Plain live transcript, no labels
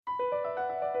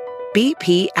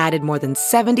BP added more than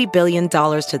 $70 billion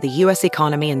to the U.S.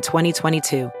 economy in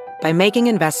 2022 by making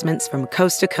investments from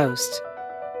coast to coast.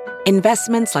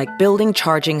 Investments like building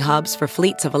charging hubs for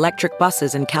fleets of electric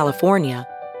buses in California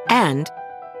and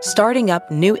starting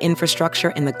up new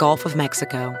infrastructure in the Gulf of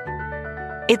Mexico.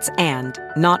 It's and,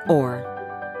 not or.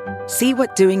 See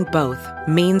what doing both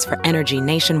means for energy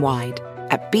nationwide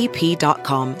at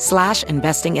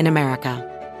bp.com/investing in America.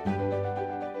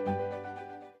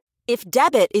 If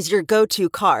debit is your go-to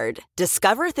card,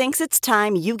 Discover thinks it's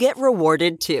time you get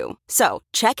rewarded too. So,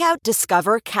 check out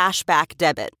Discover Cashback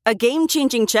Debit, a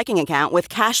game-changing checking account with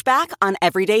cashback on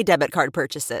everyday debit card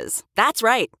purchases. That's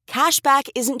right, cashback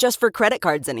isn't just for credit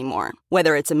cards anymore.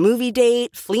 Whether it's a movie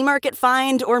date, flea market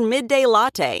find, or midday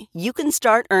latte, you can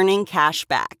start earning cash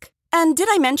back. And did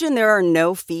I mention there are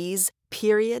no fees,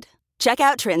 period? Check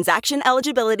out transaction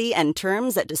eligibility and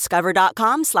terms at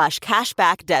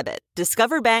discover.com/cashbackdebit.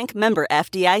 Discover Bank, member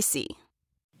FDIC.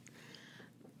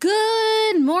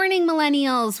 Good morning,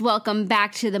 millennials. Welcome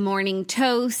back to the Morning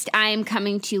Toast. I am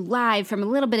coming to you live from a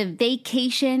little bit of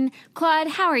vacation. Claude,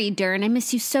 how are you doing? I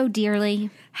miss you so dearly.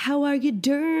 How are you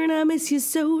doing? I miss you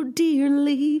so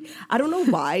dearly. I don't know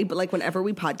why, but like whenever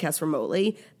we podcast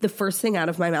remotely, the first thing out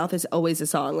of my mouth is always a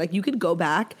song. Like you could go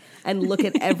back and look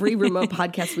at every remote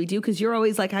podcast we do because you're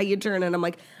always like, how you doing? And I'm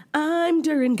like, I'm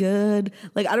doing good.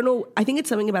 Like, I don't know. I think it's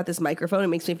something about this microphone. It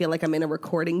makes me feel like I'm in a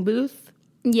recording booth.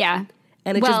 Yeah.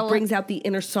 And it just brings out the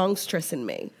inner songstress in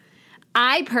me.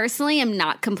 I personally am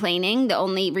not complaining. The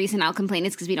only reason I'll complain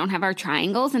is because we don't have our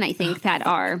triangles, and I think that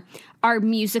our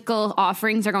musical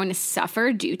offerings are going to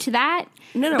suffer due to that.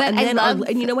 No, but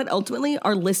and you know what? Ultimately,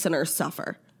 our listeners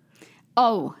suffer.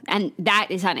 Oh, and that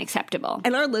is unacceptable.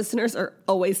 And our listeners are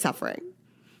always suffering.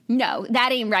 No,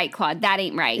 that ain't right, Claude. That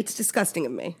ain't right. It's disgusting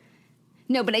of me.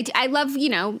 No, but I love,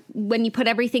 when you put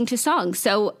everything to song.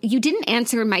 So you didn't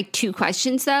answer my two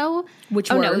questions, though.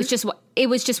 Which were? No, it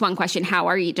was just one question. How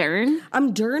are you, Dern?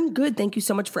 I'm Dern good. Thank you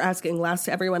so much for asking. Last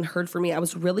everyone heard from me, I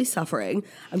was really suffering.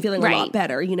 I'm feeling a lot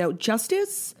better.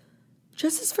 Justice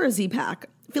for a Z-Pack.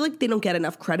 I feel like they don't get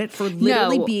enough credit for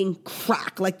literally being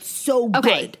crack, like so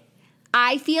good.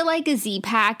 I feel like a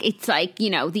Z-Pack, it's like,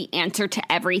 the answer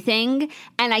to everything.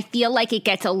 And I feel like it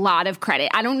gets a lot of credit.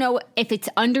 I don't know if it's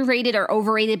underrated or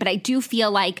overrated, but I do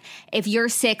feel like if you're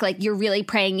sick, like you're really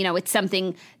praying, it's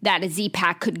something that a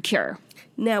Z-Pack could cure.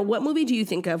 Now, what movie do you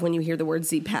think of when you hear the word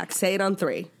Z-Pack? Say it on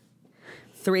 3.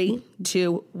 3,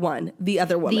 2, 1. The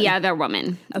Other Woman. The Other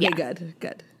Woman. Okay, yeah.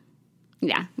 Good.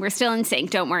 Yeah, we're still in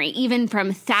sync. Don't worry. Even from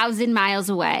 1,000 miles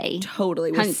away.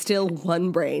 Totally. We're still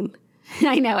one brain.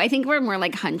 I know. I think we're more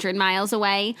like 100 miles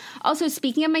away. Also,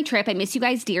 speaking of my trip, I miss you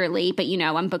guys dearly, but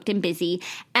I'm booked and busy.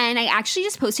 And I actually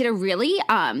just posted a really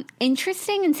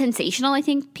interesting and sensational, I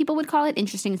think people would call it,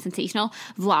 interesting and sensational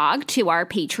vlog to our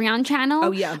Patreon channel.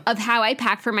 Oh, yeah. Of how I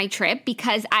packed for my trip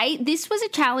because this was a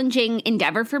challenging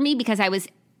endeavor for me because I was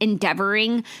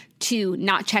endeavoring to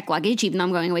not check luggage even though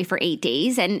I'm going away for 8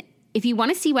 days. And if you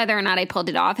want to see whether or not I pulled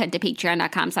it off, head to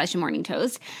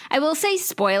patreon.com/morningtoast. I will say,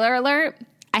 spoiler alert,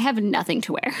 I have nothing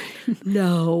to wear.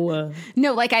 No.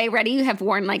 No, like I already have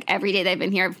worn like every day that I've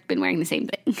been here, I've been wearing the same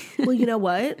thing. Well, you know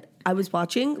what? I was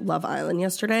watching Love Island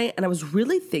yesterday and I was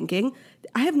really thinking,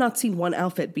 I have not seen one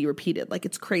outfit be repeated. Like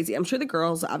it's crazy. I'm sure the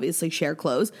girls obviously share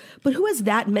clothes, but who has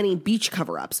that many beach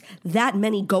cover-ups, that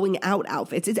many going out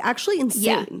outfits? It's actually insane.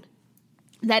 Yeah,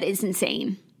 that is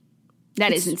insane.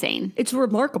 It's insane. It's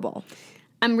remarkable.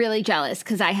 I'm really jealous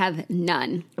because I have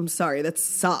none. I'm sorry. That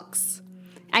sucks.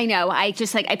 I know. I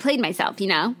played myself,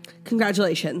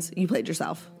 Congratulations. You played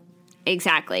yourself.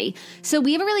 Exactly. So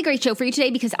we have a really great show for you today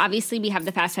because obviously we have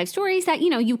the Fast 5 stories that,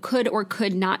 you could or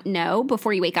could not know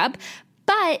before you wake up.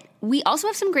 But we also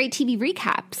have some great TV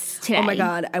recaps today. Oh my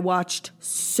God. I watched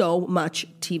so much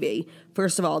TV.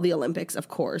 First of all, the Olympics, of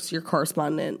course. Your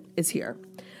correspondent is here.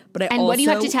 But what do you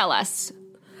have to tell us?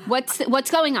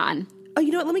 What's going on? Oh,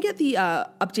 you know what? Let me get the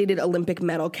updated Olympic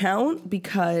medal count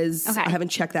because I haven't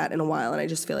checked that in a while, and I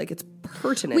just feel like it's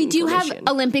pertinent. We do have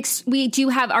Olympics. We do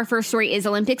have our first story is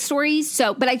Olympic stories.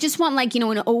 So, but I just want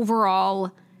an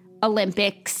overall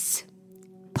Olympics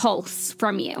pulse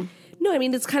from you. No, I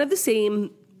mean it's kind of the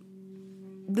same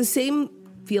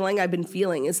feeling I've been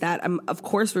feeling is that I'm of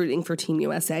course rooting for Team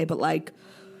USA, but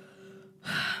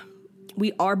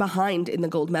we are behind in the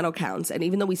gold medal counts. And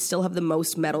even though we still have the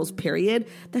most medals, period,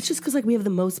 that's just because we have the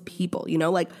most people,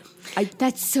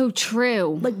 that's so true.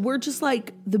 We're just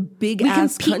the big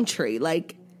ass country,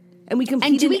 and we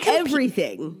compete in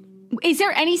everything. Is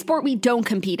there any sport we don't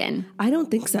compete in? I don't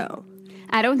think so.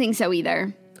 I don't think so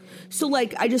either. So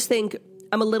I just think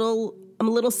I'm a little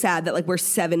sad that we're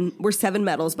seven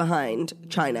medals behind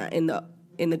China in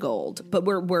in the gold, but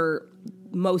we're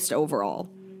most overall.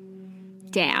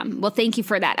 Damn. Well, thank you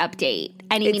for that update.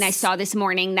 And I mean, I saw this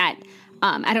morning that,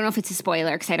 I don't know if it's a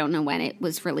spoiler because I don't know when it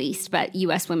was released, but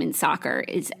U.S. women's soccer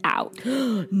is out.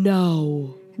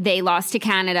 No. They lost to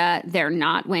Canada. They're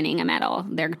not winning a medal.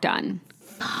 They're done.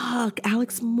 Fuck.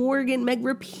 Alex Morgan, Meg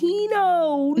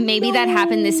Rapinoe. Maybe that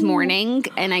happened this morning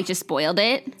and I just spoiled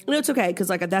it. No, it's okay because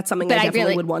like that's something I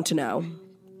definitely would want to know.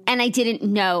 And I didn't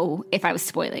know if I was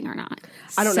spoiling or not.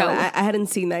 I don't know. I hadn't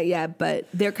seen that yet, but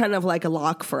they're kind of like a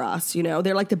lock for us, you know?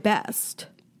 They're like the best.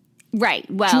 Right.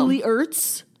 Well. Julie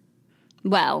Ertz?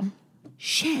 Well.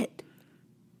 Shit.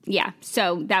 Yeah.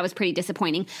 So that was pretty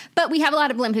disappointing. But we have a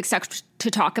lot of Olympic stuff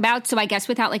to talk about. So I guess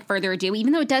without like further ado,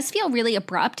 even though it does feel really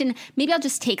abrupt, and maybe I'll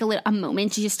just take a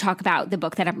moment to just talk about the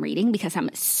book that I'm reading because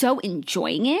I'm so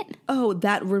enjoying it. Oh,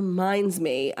 that reminds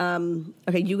me.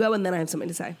 Okay, you go and then I have something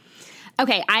to say.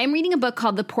 Okay, I am reading a book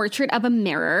called The Portrait of a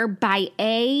Mirror by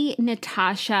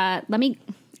Natasha.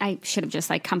 I should have just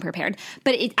like come prepared,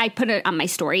 but I put it on my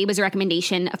story. It was a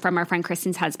recommendation from our friend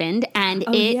Kristen's husband, and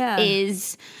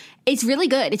it's really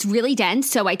good. It's really dense.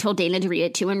 So I told Dana to read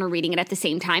it too, and we're reading it at the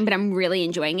same time, but I'm really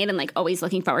enjoying it and like always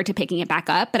looking forward to picking it back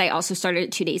up. But I also started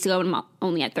it 2 days ago and I'm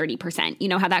only at 30%. You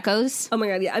know how that goes? Oh my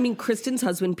God. Yeah. I mean, Kristen's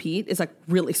husband, Pete, is like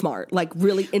really smart, like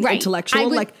really intellectual.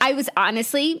 I was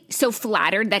honestly so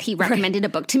flattered that he recommended a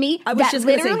book to me. I was just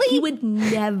going to say, he would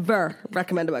never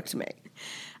recommend a book to me.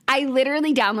 I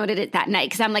literally downloaded it that night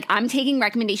because I'm like, I'm taking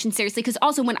recommendations seriously. Because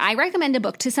also when I recommend a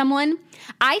book to someone,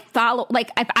 I follow, like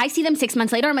if I see them 6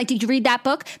 months later, I'm like, did you read that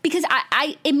book? Because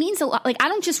it means a lot. Like I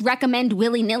don't just recommend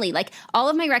willy-nilly. Like all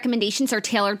of my recommendations are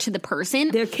tailored to the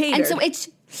person. They're catered. And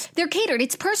so they're catered.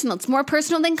 It's personal. It's more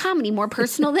personal than comedy, more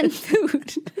personal than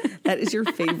food. That is your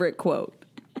favorite quote.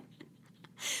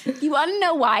 You want to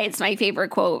know why it's my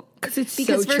favorite quote? Because it's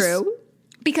so true.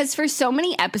 Because for so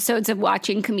many episodes of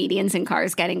watching comedians in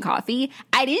cars getting coffee,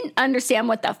 I didn't understand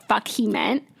what the fuck he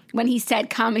meant when he said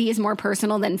comedy is more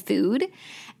personal than food.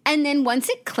 And then once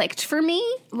it clicked for me,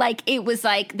 like it was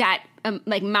like that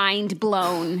like mind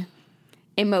blown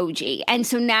emoji. And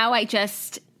so now I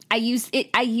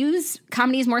use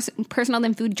comedy is more personal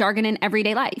than food jargon in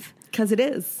everyday life. Because it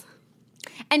is.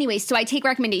 Anyway, so I take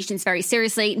recommendations very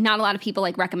seriously. Not a lot of people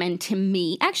like recommend to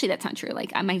me. Actually, that's not true.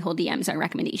 Like my whole DMs are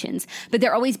recommendations, but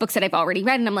they're always books that I've already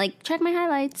read, and I'm like, check my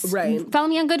highlights. Right. Follow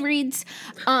me on Goodreads.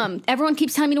 Everyone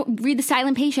keeps telling me to read The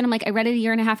Silent Patient. I'm like, I read it a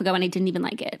year and a half ago, and I didn't even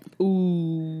like it.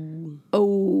 Ooh.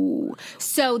 Oh.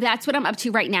 So that's what I'm up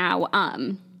to right now,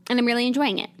 and I'm really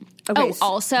enjoying it. Okay. Oh,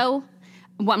 also.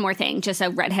 One more thing, just a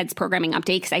Redheads programming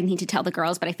update because I need to tell the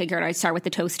girls, but I figured I'd start with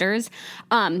the toasters.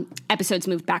 Episodes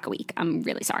moved back a week. I'm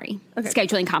really sorry. Okay.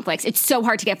 Scheduling conflicts. It's so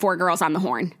hard to get 4 girls on the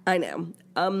horn. I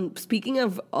know. Speaking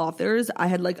of authors, I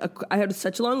had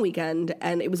such a long weekend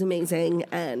and it was amazing,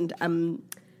 and I'm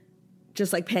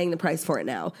just like paying the price for it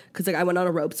now because like I went on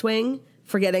a rope swing,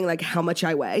 forgetting like how much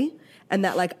I weigh and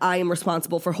that like I am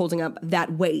responsible for holding up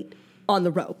that weight on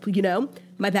the rope, you know?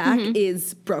 My back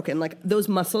is broken. Like those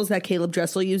muscles that Caleb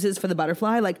Dressel uses for the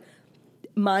butterfly, like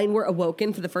mine were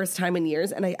awoken for the first time in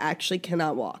years and I actually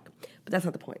cannot walk. But that's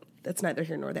not the point. That's neither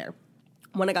here nor there.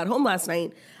 When I got home last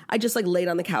night, I just like laid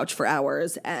on the couch for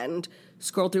hours and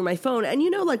scrolled through my phone. And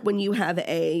you know, like when you have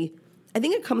I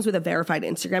think it comes with a verified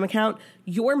Instagram account,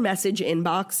 your message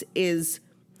inbox is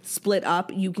split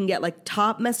up. You can get like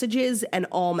top messages and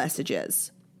all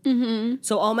messages. Mm-hmm.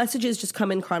 So all messages just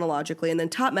come in chronologically, and then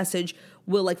top message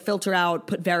will like filter out,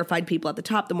 put verified people at the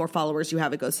top. The more followers you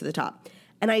have, it goes to the top.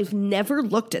 And I've never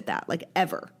looked at that, like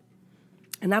ever.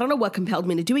 And I don't know what compelled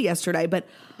me to do it yesterday, but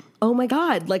oh my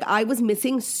God, like I was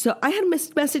missing. I had a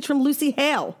missed message from Lucy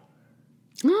Hale.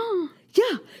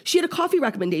 Yeah, she had a coffee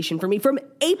recommendation for me from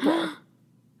April.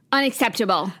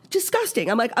 Unacceptable.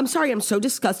 Disgusting. I'm like, I'm sorry, I'm so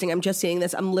disgusting. I'm just saying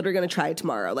this. I'm literally going to try it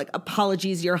tomorrow. Like,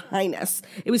 apologies, Your Highness.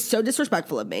 It was so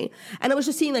disrespectful of me. And I was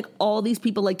just seeing like all these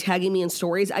people like tagging me in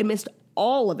stories. I missed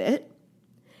all of it.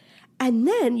 And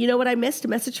then, you know what I missed a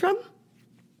message from?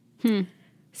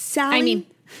 Sally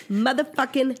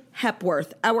motherfucking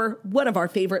Hepworth, one of our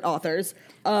favorite authors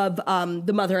of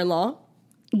The Mother-in-Law.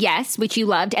 Yes, which you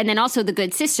loved. And then also The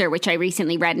Good Sister, which I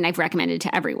recently read and I've recommended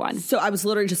to everyone. So I was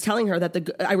literally just telling her that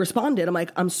I responded. I'm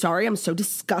like, I'm sorry, I'm so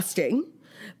disgusting.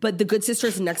 But The Good Sister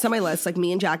is next on my list. Like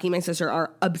me and Jackie, my sister,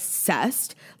 are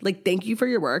obsessed. Like, thank you for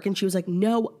your work. And she was like,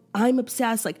 no, I'm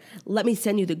obsessed. Like, let me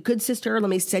send you The Good Sister. Let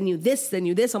me send you this, send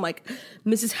you this. I'm like,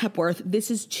 Mrs. Hepworth,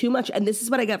 this is too much. And this is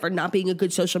what I get for not being a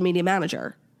good social media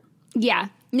manager. Yeah.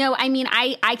 No, I mean,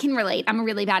 I can relate. I'm a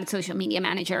really bad social media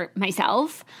manager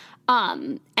myself.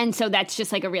 And so that's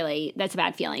just like that's a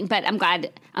bad feeling, but I'm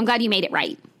glad you made it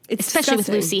right. Especially disgusting. with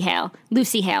Lucy Hale.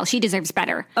 Lucy Hale, she deserves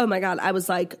better. Oh my God. I was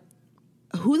like,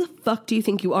 who the fuck do you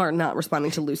think you are not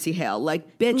responding to Lucy Hale?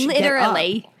 Like, bitch,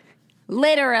 Literally. get up.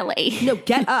 Literally. No,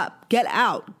 get up, get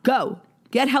out, go,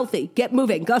 get healthy, get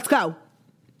moving, let's go.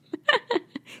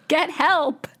 Get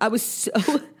help. I was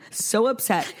so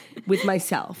upset with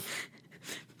myself.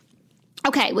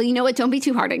 Okay, well, you know what? Don't be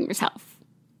too hard on yourself.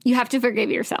 You have to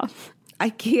forgive yourself. I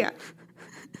can't.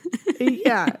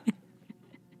 Yeah.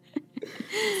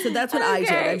 So that's what I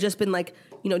did. I've just been like,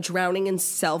 drowning in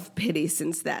self-pity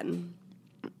since then.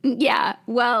 Yeah,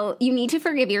 well, you need to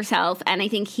forgive yourself, and I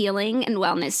think healing and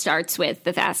wellness starts with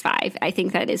the Fast Five. I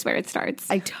think that is where it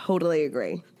starts. I totally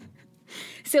agree.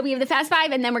 So we have the Fast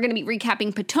Five, and then we're going to be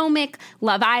recapping Potomac,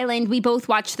 Love Island. We both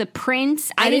watched The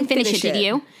Prince. I didn't finish it, did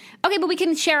you? Okay, but we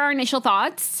can share our initial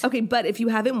thoughts. Okay, but if you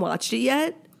haven't watched it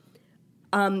yet,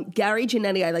 Gary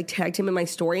Janetti, I tagged him in my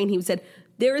story, and he said,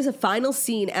 there is a final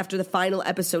scene after the final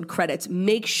episode credits.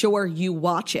 Make sure you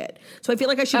watch it. So I feel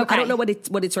like I should, I don't know what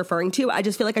it's referring to. I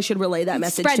just feel like I should relay that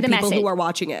message to people who are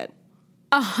watching it.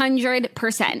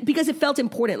 100%. Because it felt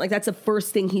important. Like, that's the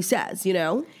first thing he says,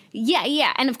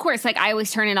 Yeah. And of course, I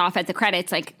always turn it off at the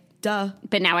credits, duh.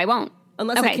 But now I won't.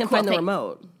 Unless I can't find the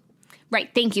remote. Right.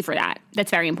 Thank you for that.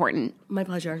 That's very important. My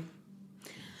pleasure.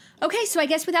 Okay, so I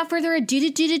guess without further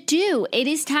ado, it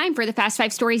is time for the Fast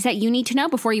Five stories that you need to know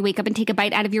before you wake up and take a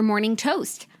bite out of your morning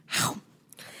toast.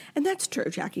 And that's true,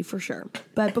 Jackie, for sure.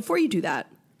 But before you do that,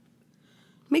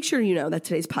 make sure you know that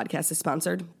today's podcast is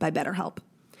sponsored by BetterHelp.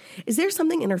 Is there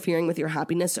something interfering with your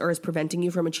happiness or is preventing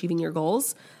you from achieving your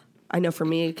goals? I know for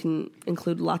me, it can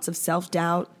include lots of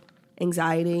self-doubt,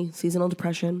 anxiety, seasonal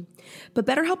depression. But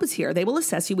BetterHelp is here. They will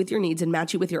assess you with your needs and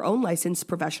match you with your own licensed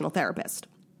professional therapist.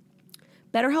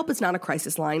 BetterHelp is not a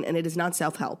crisis line, and it is not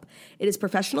self-help. It is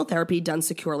professional therapy done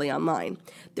securely online.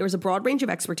 There is a broad range of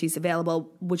expertise available,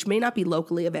 which may not be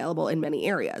locally available in many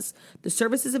areas. The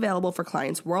service is available for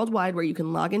clients worldwide, where you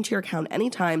can log into your account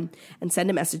anytime and send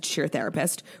a message to your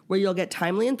therapist, where you'll get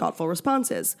timely and thoughtful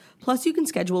responses. Plus, you can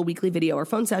schedule weekly video or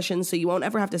phone sessions, so you won't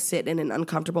ever have to sit in an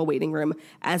uncomfortable waiting room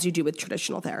as you do with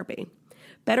traditional therapy.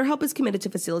 BetterHelp is committed to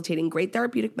facilitating great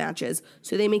therapeutic matches,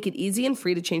 so they make it easy and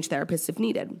free to change therapists if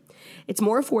needed. It's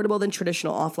more affordable than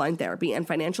traditional offline therapy, and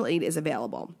financial aid is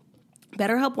available.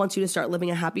 BetterHelp wants you to start living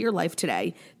a happier life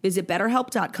today. Visit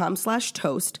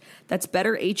betterhelp.com/toast. That's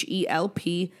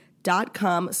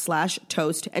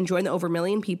betterhelp.com/toast and join the over 1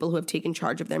 million people who have taken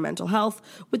charge of their mental health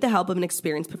with the help of an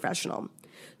experienced professional.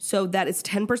 So that is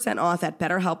 10% off at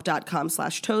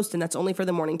betterhelp.com/toast, and that's only for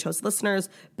the Morning Toast listeners.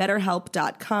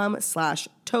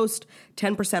 Betterhelp.com/toast,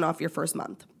 10% off your first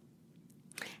month.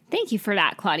 Thank you for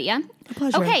that, Claudia. A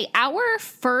pleasure. Okay, our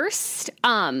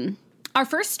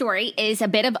first story is a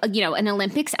bit of, an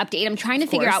Olympics update. I'm trying to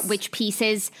figure out which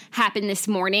pieces happened this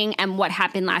morning and what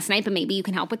happened last night, but maybe you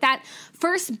can help with that.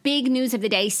 First big news of the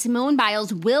day, Simone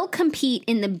Biles will compete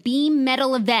in the beam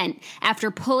medal event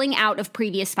after pulling out of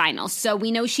previous finals. So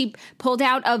we know she pulled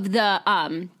out of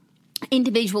the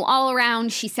individual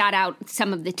all-around. She sat out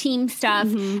some of the team stuff,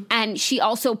 and she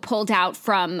also pulled out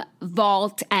from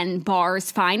vault and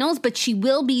bars finals, but she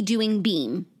will be doing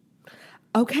beam.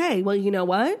 Okay, well, you know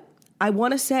what? I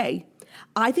want to say,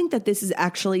 I think that this is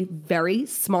actually very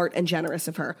smart and generous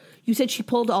of her. You said she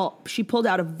pulled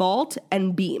out of vault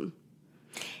and beam.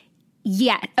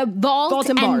 Yeah, vault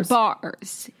and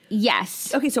bars.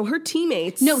 Yes. Okay, so her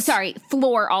teammates... No, sorry,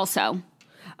 floor also.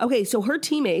 Okay, so her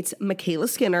teammates, Michaela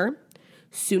Skinner,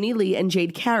 Suni Lee, and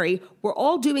Jade Carey, were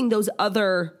all doing those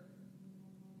other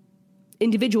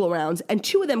individual rounds, and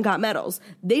 2 of them got medals.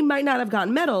 They might not have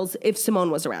gotten medals if Simone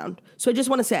was around. So I just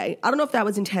want to say, I don't know if that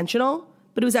was intentional,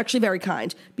 but it was actually very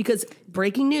kind, because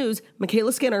breaking news,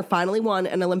 Michaela Skinner finally won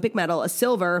an Olympic medal, a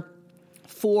silver,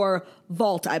 for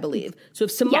vault, I believe. So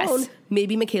if Simone,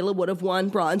 maybe Michaela would have won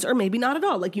bronze, or maybe not at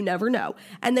all. Like, you never know.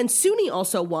 And then Suni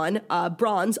also won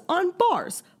bronze on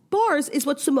bars. Bars is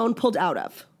what Simone pulled out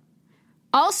of.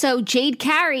 Also, Jade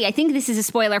Carey, I think this is a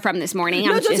spoiler from this morning. I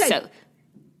don't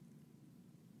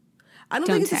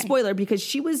think it's a spoiler because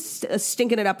she was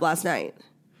stinking it up last night.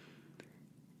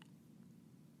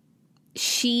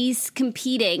 She's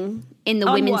competing in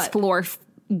the women's floor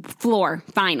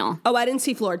final. Oh, I didn't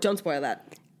see floor. Don't spoil that.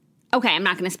 Okay, I'm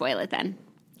not going to spoil it then.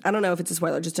 I don't know if it's a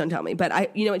spoiler. Just don't tell me.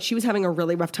 But you know what? She was having a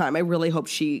really rough time. I really hope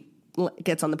she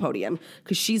gets on the podium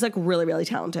because she's like really, really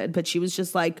talented. But she was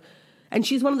just like, and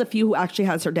she's one of the few who actually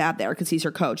has her dad there because he's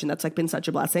her coach, and that's like been such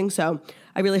a blessing. So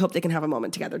I really hope they can have a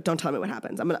moment together. Don't tell me what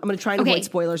happens. I'm gonna try and avoid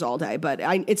spoilers all day, but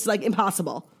it's like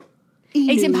impossible.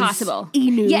 E-News. It's impossible.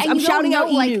 E-News. Yeah, I'm shouting out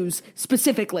E-News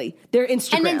specifically. Their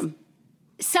Instagram. And then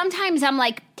sometimes I'm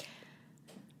like,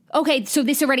 okay, so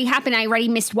this already happened. I already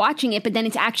missed watching it, but then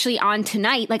it's actually on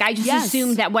tonight. Like, I just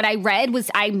assumed that what I read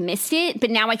was I missed it, but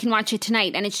now I can watch it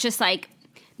tonight. And it's just like,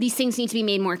 these things need to be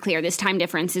made more clear. This time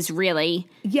difference is really...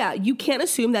 Yeah, you can't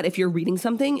assume that if you're reading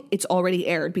something, it's already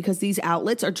aired, because these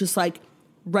outlets are just like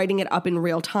writing it up in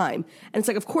real time. And it's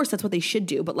like, of course, that's what they should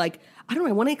do. But like, I don't know,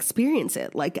 I want to experience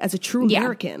it, like, as a true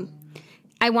American.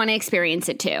 I want to experience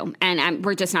it too, and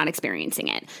we're just not experiencing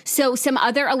it. So some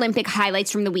other Olympic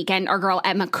highlights from the weekend, our girl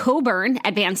Emma Coburn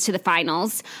advanced to the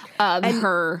finals of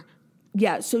her...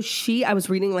 Yeah, so I was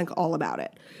reading like all about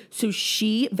it. So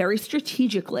she very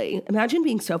strategically, imagine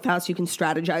being so fast you can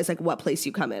strategize like what place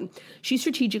you come in. She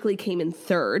strategically came in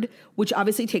third, which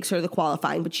obviously takes her to the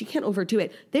qualifying, but she can't overdo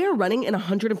it. They are running in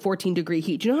 114-degree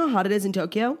heat. Do you know how hot it is in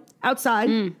Tokyo?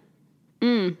 Outside.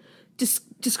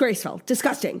 Disgraceful.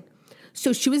 Disgusting.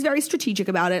 So she was very strategic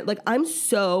about it. Like,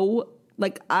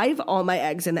 I have all my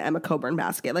eggs in the Emma Coburn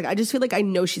basket. Like, I just feel like I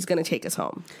know she's going to take us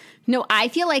home. No, I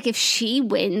feel like if she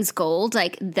wins gold,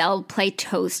 like, they'll play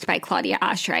Toast by Claudia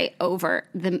Oshry over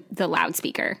the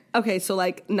loudspeaker. Okay, so,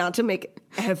 like, not to make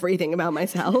everything about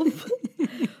myself,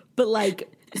 but,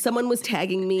 like, someone was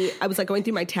tagging me. I was, like, going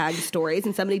through my tagged stories,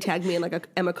 and somebody tagged me in, like, a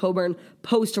Emma Coburn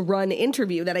post-run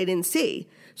interview that I didn't see.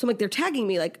 So I'm like, they're tagging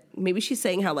me, like, maybe she's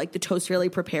saying how, like, the toast really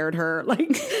prepared her,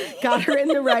 like, got her in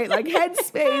the right, like,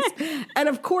 headspace. And,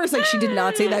 of course, like, she did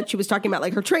not say that. She was talking about,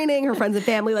 like, her training, her friends and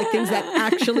family, like, things that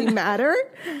actually matter.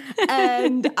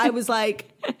 And I was like,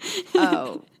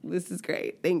 oh, this is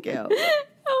great. Thank you.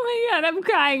 Oh, my God, I'm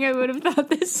crying. I would have thought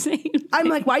the same thing. I'm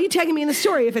like, why are you tagging me in the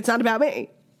story if it's not about me?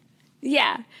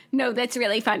 Yeah. No, that's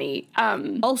really funny.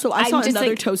 Also, I saw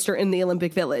another toaster in the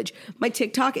Olympic Village. My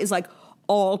TikTok is, like,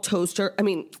 all toaster. I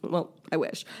mean, well, I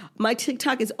wish. My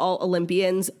TikTok is all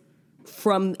Olympians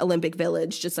from Olympic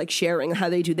Village, just like sharing how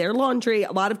they do their laundry.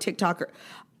 A lot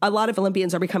of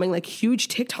Olympians are becoming like huge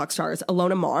TikTok stars.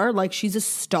 Alona Mar, like, she's a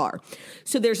star.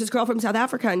 So there's this girl from South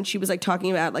Africa, and she was like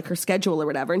talking about like her schedule or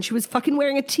whatever, and she was fucking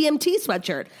wearing a TMT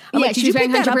sweatshirt. I'm like, did you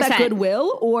pick that up at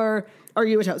Goodwill, or are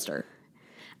you a toaster?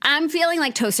 I'm feeling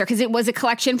like toaster because it was a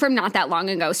collection from not that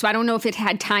long ago. So I don't know if it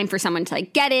had time for someone to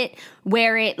like get it,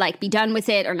 wear it, like be done with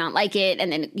it or not like it.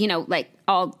 And then, you know, like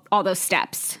all those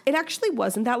steps. It actually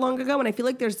wasn't that long ago. And I feel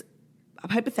like there's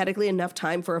hypothetically enough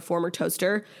time for a former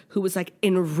toaster who was like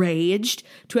enraged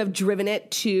to have driven it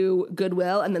to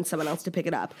Goodwill and then someone else to pick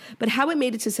it up. But how it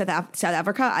made it to South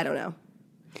Africa, I don't know.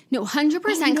 No, 100%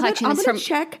 collection is from...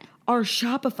 check our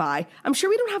Shopify. I'm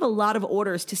sure we don't have a lot of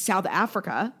orders to South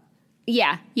Africa.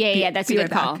 Yeah. That's a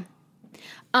good call.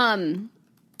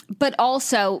 But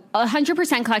also,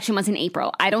 100% collection was in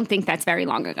April. I don't think that's very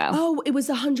long ago. Oh, it was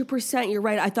 100%. You're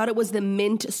right. I thought it was the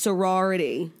Mint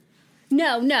sorority.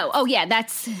 No. Oh, yeah.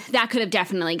 That could have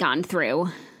definitely gone through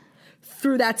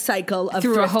that cycle of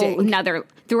thrifting.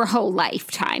 Through a whole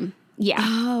lifetime. Yeah.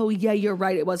 Oh, yeah. You're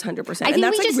right. It was 100%. And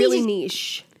that's like really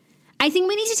niche. I think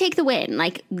we need to take the win.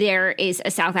 Like, there is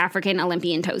a South African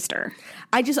Olympian toaster.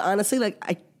 I just honestly, like,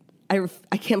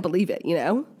 I can't believe it, you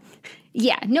know?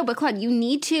 Yeah. No, but Claude, you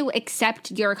need to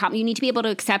accept you need to be able to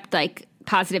accept, like,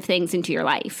 positive things into your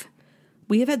life.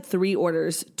 We have had 3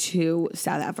 orders to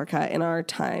South Africa in our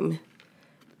time.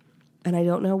 And I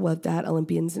don't know what that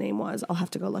Olympian's name was. I'll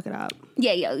have to go look it up.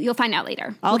 Yeah, you'll find out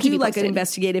later. I'll do like an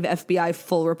investigative FBI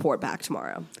full report back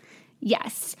tomorrow.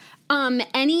 Yes.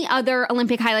 Any other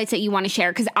Olympic highlights that you want to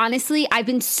share? Because honestly, I've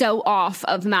been so off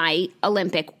of my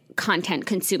Olympic content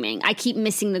consuming. I keep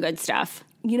missing the good stuff.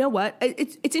 You know what?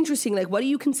 It's interesting. Like, what do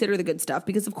you consider the good stuff?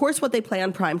 Because, of course, what they play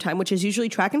on primetime, which is usually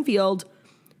track and field,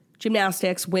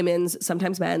 gymnastics, women's,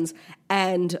 sometimes men's,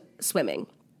 and swimming.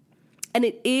 And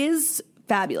it is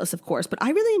fabulous, of course, but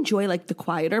I really enjoy, like, the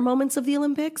quieter moments of the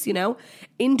Olympics, you know?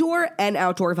 Indoor and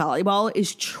outdoor volleyball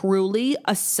is truly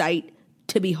a sight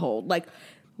to behold. Like,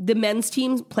 the men's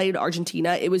team played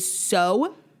Argentina. It was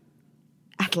so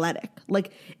athletic.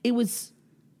 Like, it was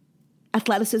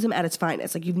athleticism at its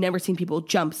finest. Like, you've never seen people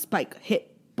jump, spike,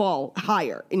 hit ball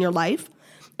higher in your life.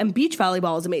 And beach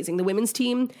volleyball is amazing. The women's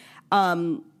team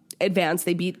advanced.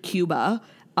 They beat Cuba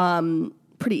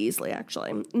pretty easily,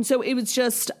 actually. And so it was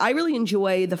just, I really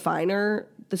enjoy the finer,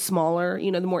 the smaller,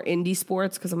 you know, the more indie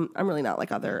sports, because I'm really not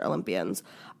like other Olympians.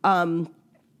 And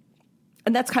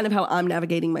that's kind of how I'm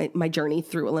navigating my journey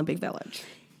through Olympic Village.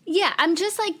 Yeah, I'm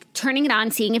just like turning it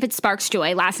on, seeing if it sparks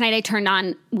joy. Last night I turned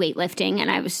on weightlifting and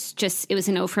it was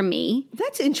a no from me.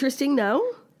 That's interesting, no?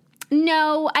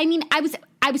 No, I mean,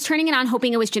 I was turning it on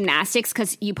hoping it was gymnastics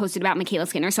because you posted about Michaela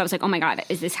Skinner. So I was like, oh my God,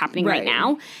 is this happening right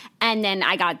now? And then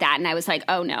I got that and I was like,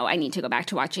 oh no, I need to go back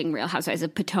to watching Real Housewives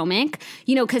of Potomac.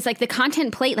 You know, because like the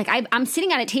content plate, like I'm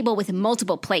sitting at a table with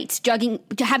multiple plates,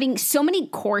 having so many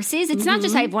courses. It's not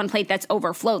just I have one plate that's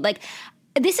overflowed. Like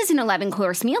this is an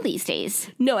 11-course meal these days.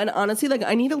 No, and honestly, like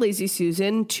I need a lazy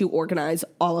Susan to organize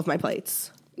all of my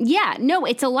plates. Yeah, no,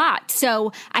 it's a lot.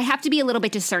 So I have to be a little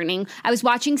bit discerning. I was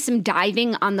watching some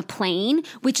diving on the plane,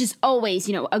 which is always,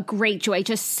 you know, a great joy,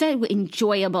 just so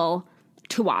enjoyable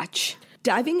to watch.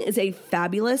 Diving is a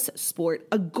fabulous sport,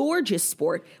 a gorgeous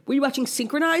sport. Were you watching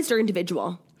synchronized or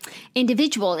individual?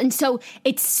 Individual. And so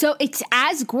it's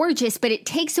as gorgeous, but it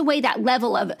takes away that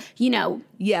level of, you know,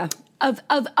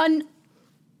 of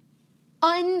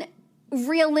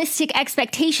unrealistic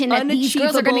expectation that these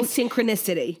girls are going to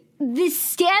synchronicity. The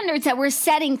standards that we're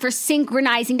setting for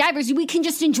synchronizing divers, we can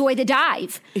just enjoy the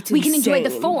dive. We can enjoy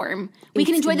the form. We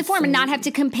can enjoy the form and not have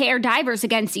to compare divers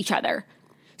against each other.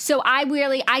 So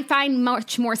I find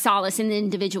much more solace in the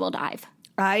individual dive.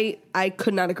 I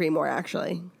could not agree more,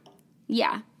 actually.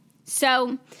 Yeah.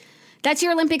 So that's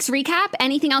your Olympics recap.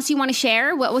 Anything else you want to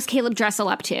share? What was Caleb Dressel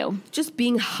up to? Just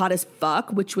being hot as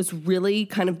fuck, which was really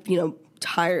kind of, you know,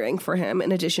 tiring for him.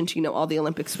 In addition to, you know, all the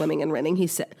Olympic swimming and running, he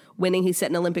set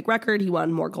an Olympic record. He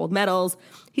won more gold medals.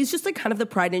 He's just like kind of the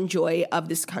pride and joy of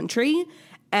this country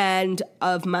and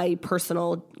of my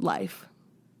personal life.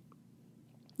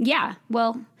 Yeah,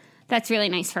 well, that's really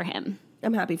nice for him.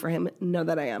 I'm happy for him. Know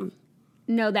that I am.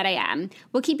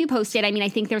 We'll keep you posted. I mean, I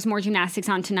think there's more gymnastics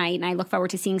on tonight, and I look forward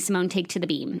to seeing Simone take to the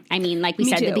beam. I mean, like we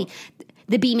said,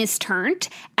 the beam is turned,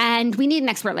 and we need an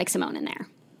expert like Simone in there.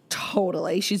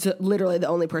 Totally. She's literally the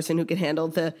only person who can handle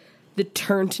the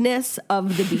turnedness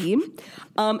of the beam.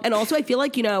 And also, I feel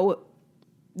like, you know,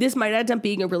 this might end up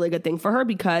being a really good thing for her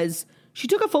because she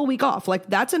took a full week off. Like,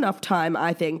 that's enough time,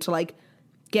 I think, to, like,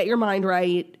 get your mind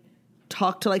right,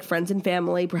 talk to, like, friends and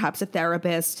family, perhaps a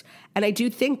therapist. And I do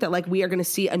think that, like, we are going to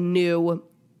see a new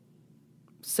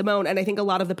Simone. And I think a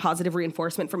lot of the positive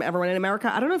reinforcement from everyone in America,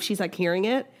 I don't know if she's, like, hearing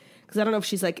it because I don't know if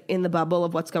she's, like, in the bubble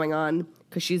of what's going on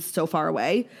because she's so far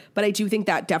away. But I do think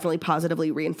that definitely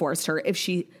positively reinforced her if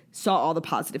she saw all the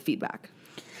positive feedback.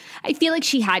 I feel like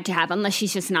she had to have, unless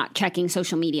she's just not checking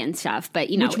social media and stuff. But,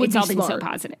 you know, it's all been so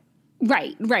positive.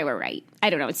 Right. I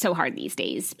don't know. It's so hard these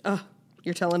days.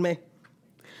 You're telling me.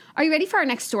 Are you ready for our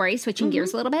next story? Switching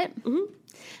gears a little bit.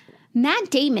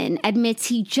 Matt Damon admits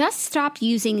he just stopped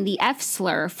using the F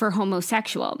slur for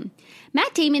homosexual.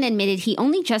 Matt Damon admitted he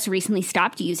only just recently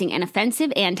stopped using an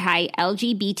offensive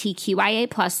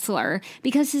anti-LGBTQIA+ slur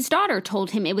because his daughter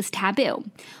told him it was taboo.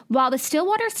 While the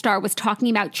Stillwater star was talking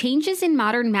about changes in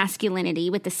modern masculinity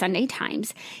with the Sunday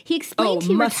Times, he explained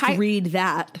read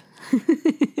that.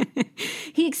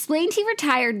 He explained he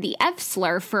retired the F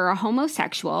slur for a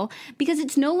homosexual because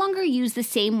it's no longer used the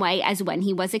same way as when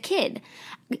he was a kid.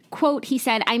 Quote, he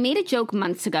said, I made a joke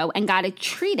months ago and got a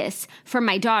treatise from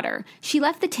my daughter. She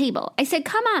left the table. I said,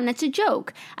 come on, that's a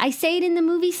joke. I say it in the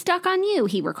movie Stuck on You,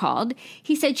 he recalled.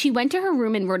 He said she went to her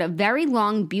room and wrote a very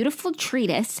long, beautiful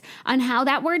treatise on how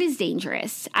that word is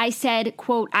dangerous. I said,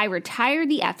 quote, I retired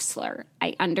the F slur.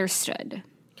 I understood.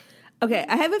 Okay,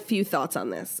 I have a few thoughts on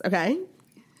this, okay?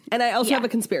 And I also have a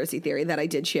conspiracy theory that I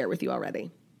did share with you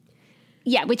already.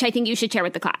 Yeah, which I think you should share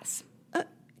with the class.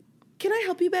 Can I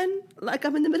help you, Ben? Like,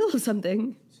 I'm in the middle of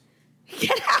something.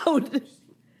 Get out!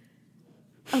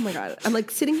 Oh, my God. I'm,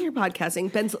 like, sitting here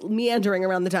podcasting. Ben's meandering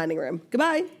around the dining room.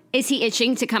 Goodbye. Is he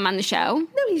itching to come on the show?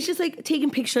 No, he's just, like,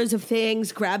 taking pictures of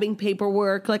things, grabbing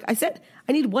paperwork. Like I said,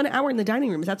 I need 1 hour in the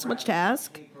dining room. Is that so much to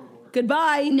ask?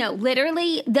 Goodbye. No,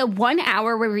 literally, the 1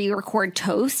 hour where we record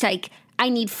toast, like, I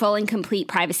need full and complete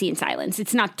privacy and silence.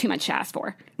 It's not too much to ask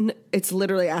for. No, it's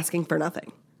literally asking for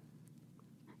nothing.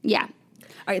 Yeah.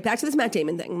 All right, back to this Matt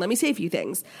Damon thing. Let me say a few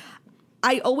things.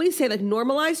 I always say, like,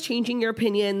 normalize changing your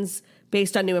opinions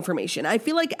based on new information. I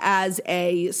feel like as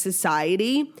a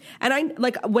society, and I,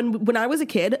 like, when I was a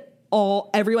kid,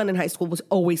 everyone in high school was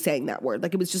always saying that word.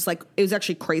 Like, it was just, like, it was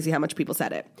actually crazy how much people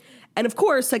said it. And, of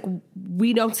course, like,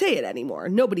 we don't say it anymore.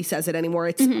 Nobody says it anymore.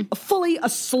 It's fully a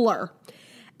slur.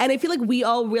 And I feel like we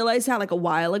all realized that, like, a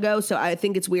while ago. So I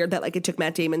think it's weird that, like, it took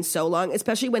Matt Damon so long,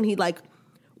 especially when he, like,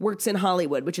 works in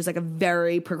Hollywood, which is like a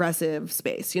very progressive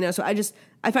space, you know? So I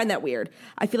find that weird.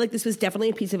 I feel like this was definitely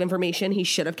a piece of information he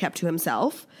should have kept to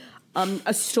himself.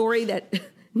 A story that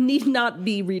need not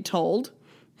be retold.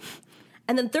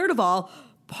 And then third of all,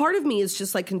 part of me is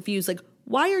just like confused, like,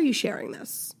 why are you sharing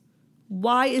this?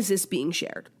 Why is this being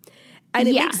shared? And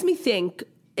it makes me think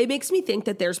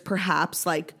that there's perhaps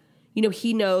like, you know,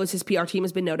 he knows his PR team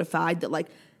has been notified that like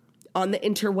on the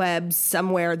interwebs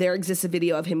somewhere, there exists a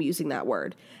video of him using that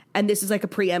word. And this is like a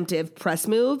preemptive press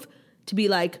move to be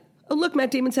like, oh, look,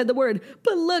 Matt Damon said the word,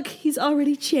 but look, he's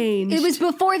already changed. It was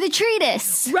before the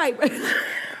treatise. Right.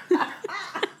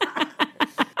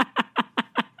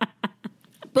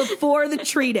 Before the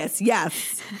treatise,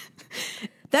 yes.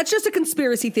 That's just a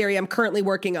conspiracy theory I'm currently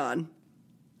working on.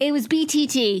 It was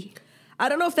BTT. I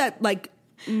don't know if that,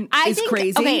 is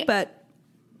crazy, but...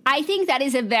 I think that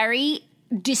is a very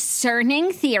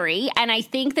discerning theory, and I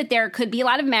think that there could be a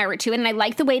lot of merit to it, and I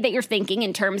like the way that you're thinking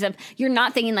in terms of you're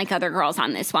not thinking like other girls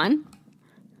on this one.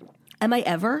 Am I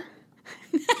ever?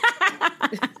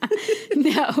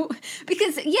 No,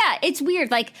 because it's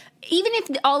weird. Like, even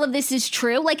if all of this is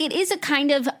true, like, it is a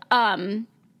kind of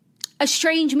a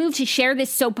strange move to share this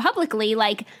so publicly,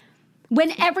 like,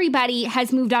 when everybody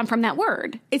has moved on from that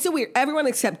word. It's a weird, everyone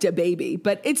except a baby,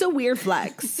 but it's a weird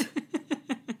flex.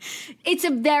 It's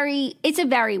a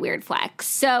very weird flex.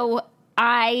 So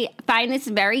I find this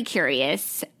very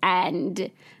curious,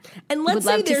 and let's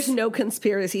say there's no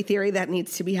conspiracy theory that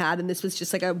needs to be had, and this was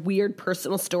just like a weird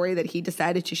personal story that he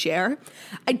decided to share.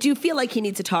 I do feel like he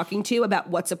needs a talking to about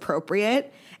what's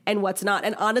appropriate and what's not.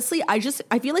 And honestly, I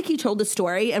feel like he told the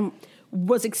story and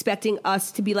was expecting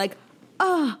us to be like,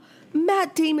 oh,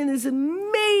 Matt Damon is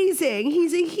amazing.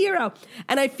 He's a hero.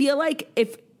 And I feel like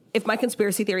if my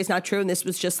conspiracy theory is not true and this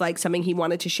was just like something he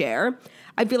wanted to share,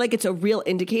 I feel like it's a real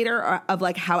indicator of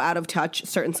like how out of touch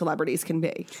certain celebrities can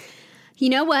be. You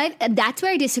know what? That's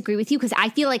where I disagree with you, because I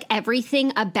feel like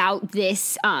everything about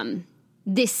this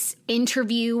this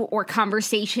interview or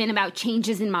conversation about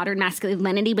changes in modern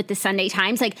masculinity with the Sunday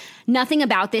Times, like, nothing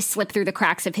about this slipped through the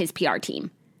cracks of his PR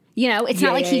team. You know, it's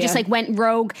not like he just like went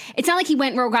rogue. It's not like he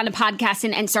went rogue on a podcast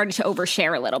and started to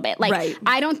overshare a little bit. Like, right.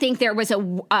 I don't think there was a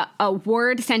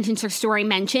word, sentence, or story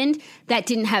mentioned that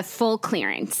didn't have full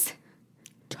clearance.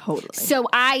 Totally. So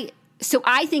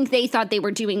I think they thought they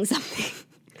were doing something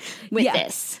with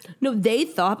this. No, they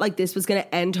thought like this was going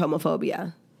to end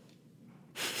homophobia.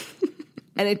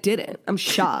 And it didn't. I'm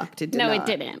shocked. It did not. It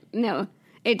didn't. No,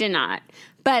 it did not.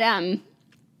 But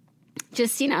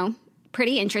just, you know,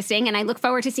 pretty interesting. And I look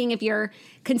forward to seeing if your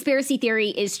conspiracy theory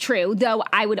is true, though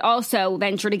I would also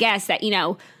venture to guess that, you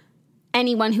know,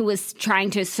 anyone who was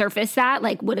trying to surface that,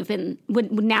 like,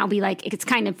 would now be like, it's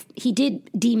kind of, he did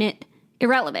deem it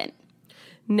irrelevant.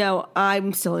 No,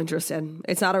 I'm still interested.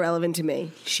 It's not irrelevant to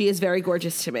me. She is very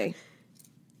gorgeous to me.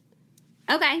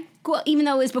 Okay, cool. Even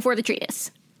though it was before the treatise.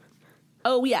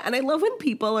 Oh, yeah. And I love when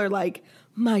people are like,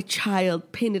 my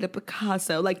child painted a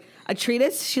Picasso. Like, a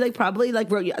treatise, she like probably like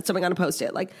wrote something on a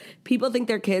Post-it. Like, people think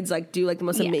their kids like do like the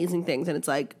most amazing things, and it's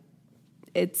like,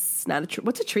 it's not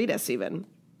what's a treatise even?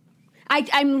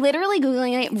 I'm literally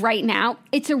Googling it right now.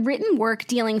 It's a written work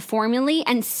dealing formally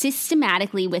and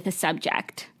systematically with a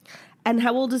subject. And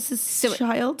how old is this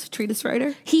child, treatise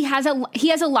writer? He has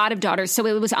a lot of daughters, so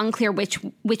it was unclear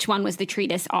which one was the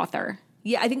treatise author.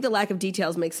 Yeah, I think the lack of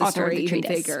details makes the story even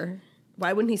faker.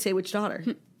 Why wouldn't he say which daughter?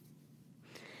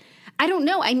 I don't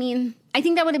know. I mean, I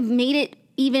think that would have made it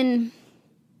even...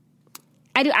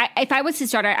 if I was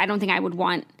his daughter, I don't think I would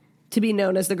want... to be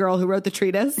known as the girl who wrote the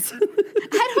treatise?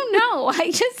 I don't know. I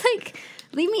just, like,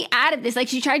 leave me out of this. Like,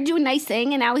 she tried to do a nice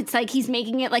thing, and now it's like he's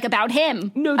making it, like, about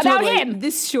him. No, about totally. him.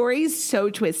 This story is so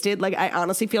twisted. Like, I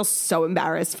honestly feel so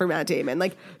embarrassed for Matt Damon.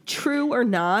 Like, true or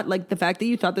not, like, the fact that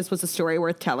you thought this was a story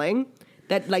worth telling...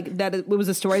 that it was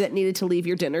a story that needed to leave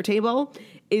your dinner table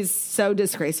is so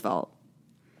disgraceful.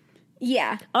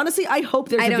 Yeah. Honestly, I hope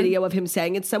there's a video of him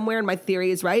saying it somewhere and my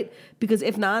theory is right. Because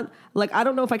if not, like, I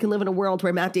don't know if I can live in a world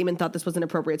where Matt Damon thought this was an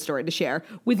appropriate story to share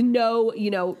with no, you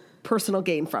know, personal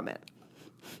gain from it.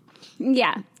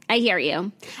 Yeah, I hear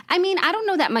you. I mean, I don't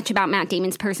know that much about Matt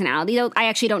Damon's personality, though. I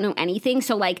actually don't know anything.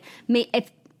 So, like,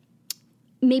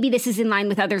 maybe this is in line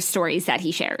with other stories that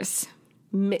he shares.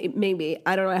 Maybe.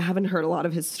 I don't know. I haven't heard a lot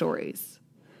of his stories.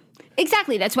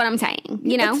 Exactly. That's what I'm saying.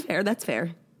 You know? That's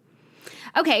fair.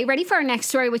 Okay. Ready for our next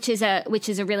story, which is a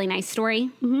really nice story?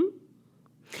 Mm-hmm.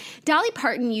 Dolly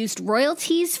Parton used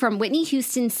royalties from Whitney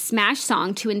Houston's smash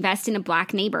song to invest in a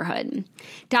black neighborhood.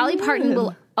 Dolly Parton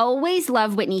will always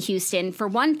love Whitney Houston. For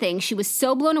one thing, she was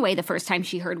so blown away the first time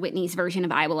she heard Whitney's version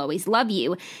of I Will Always Love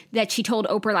You that she told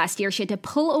Oprah last year she had to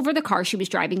pull over the car she was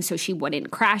driving so she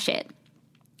wouldn't crash it.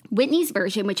 Whitney's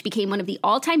version, which became one of the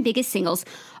all-time biggest singles,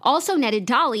 also netted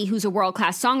Dolly, who's a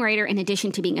world-class songwriter in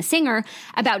addition to being a singer,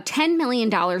 about $10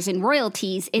 million in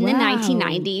royalties in the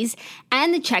 1990s,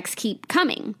 and the checks keep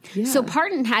coming. Yeah. So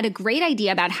Parton had a great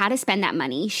idea about how to spend that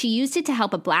money. She used it to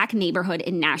help a black neighborhood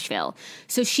in Nashville.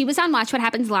 So she was on Watch What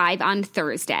Happens Live on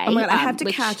Thursday. Oh my God, I have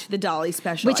to catch the Dolly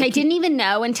special. Which I didn't even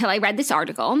know until I read this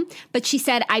article. But she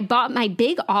said, I bought my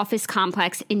big office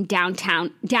complex in down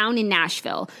in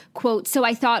Nashville. Quote, so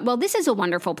I thought, well, this is a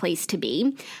wonderful place to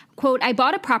be. Quote, I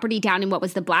bought a property down in what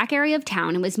was the black area of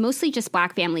town and was mostly just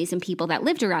black families and people that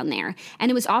lived around there.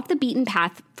 And it was off the beaten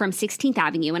path from 16th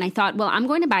Avenue. And I thought, well, I'm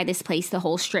going to buy this place, the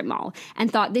whole strip mall,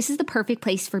 and thought this is the perfect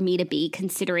place for me to be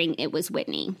considering it was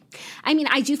Whitney. I mean,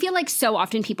 I do feel like so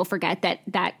often people forget that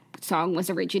that song was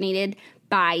originated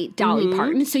by Dolly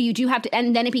Parton. So you do have to,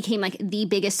 and then it became like the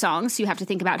biggest song. So you have to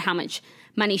think about how much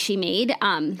money she made.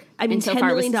 I mean, $10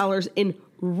 million in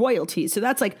royalties. So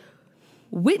that's like,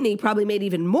 Whitney probably made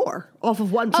even more off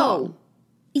of one song. Oh,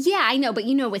 yeah, I know. But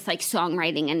you know, with like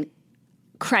songwriting and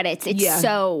credits, it's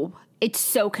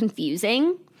so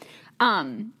confusing.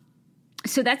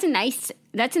 So that's a nice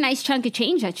chunk of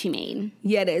change that she made.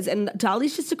 Yeah, it is. And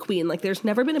Dolly's just a queen. Like, there's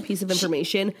never been a piece of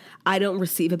information I don't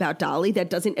receive about Dolly that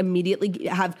doesn't immediately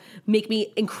make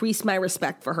me increase my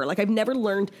respect for her. Like, I've never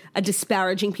learned a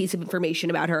disparaging piece of information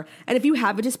about her. And if you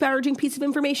have a disparaging piece of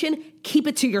information, keep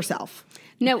it to yourself.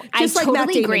 No, just I like totally Matt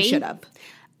Damon agree. should have.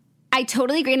 I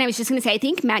totally agree. And I was just going to say, I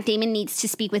think Matt Damon needs to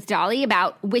speak with Dolly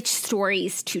about which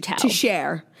stories to tell. To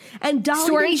share. And Dolly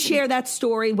didn't share that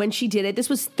story when she did it. This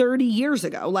was 30 years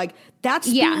ago. Like, that's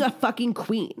being a fucking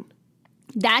queen.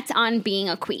 That's on being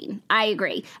a queen. I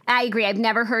agree. I've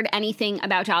never heard anything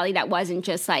about Dolly that wasn't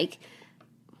just like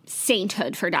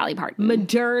sainthood for Dolly Parton.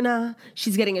 Moderna.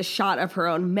 She's getting a shot of her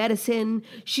own medicine.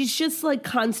 She's just like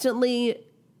constantly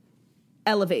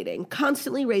elevating,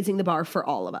 constantly raising the bar for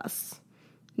all of us.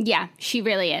 Yeah, she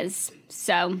really is.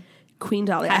 So, Queen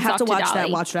Dolly. I have to watch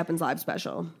that Watch What Happens Live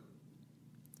special.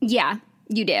 Yeah,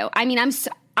 you do. I mean,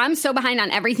 I'm so behind on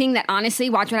everything that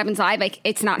honestly, Watch What Happens Live, like,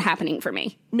 it's not happening for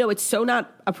me. No, it's so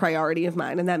not a priority of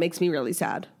mine, and that makes me really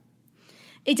sad.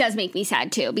 It does make me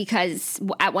sad, too, because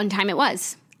at one time it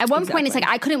was. At one point, it's like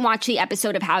I couldn't watch the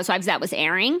episode of Housewives that was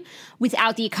airing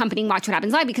without the accompanying Watch What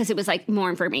Happens Live because it was, like, more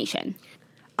information.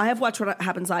 I have Watch What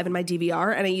Happens Live in my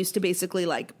DVR, and I used to basically,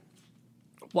 like,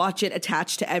 watch it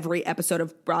attached to every episode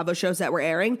of Bravo shows that were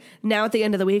airing. Now, at the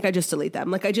end of the week, I just delete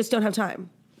them. Like, I just don't have time.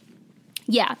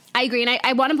 Yeah, I agree. And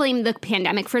I want to blame the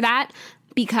pandemic for that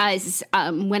because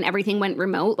when everything went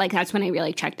remote, like, that's when I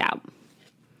really checked out.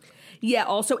 Yeah,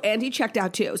 also, Andy checked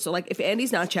out, too. So, like, if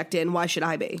Andy's not checked in, why should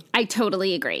I be? I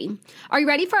totally agree. Are you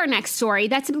ready for our next story?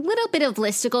 That's a little bit of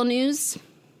listicle news.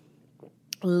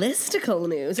 Listicle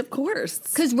news, of course.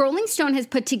 Because Rolling Stone has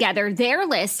put together their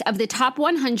list of the top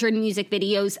 100 music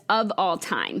videos of all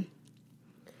time.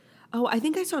 Oh, I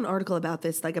think I saw an article about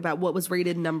this, like about what was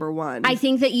rated number one. I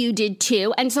think that you did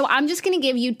too. And so I'm just going to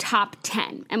give you top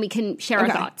 10 and we can share our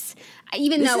thoughts.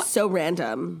 Even this though is so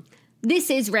random. This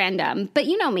is random, but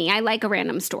you know me, I like a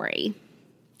random story.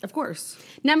 Of course.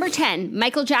 Number 10,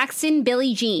 Michael Jackson,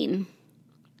 Billie Jean.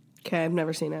 Okay, I've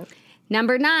never seen it.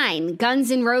 Number 9,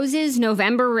 Guns N' Roses,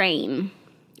 November Rain.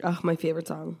 Oh, my favorite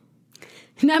song.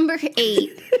 Number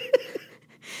 8.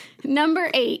 Number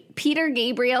 8, Peter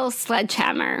Gabriel,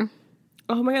 Sledgehammer.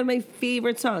 Oh my God, my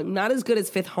favorite song. Not as good as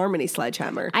Fifth Harmony,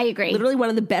 Sledgehammer. I agree. Literally one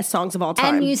of the best songs of all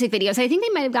time. And music videos. I think they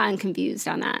might have gotten confused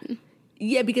on that.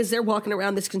 Yeah, because they're walking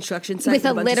around this construction site with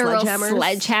a bunch literal of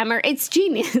sledgehammer. It's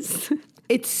genius.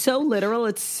 It's so literal.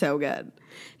 It's so good.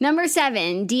 Number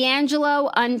 7, D'Angelo,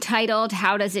 Untitled,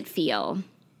 How Does It Feel?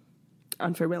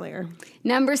 Unfamiliar.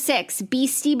 Number 6,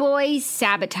 Beastie Boys,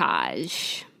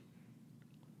 Sabotage.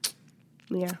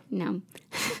 Yeah. No.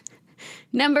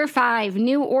 Number 5,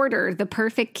 New Order, The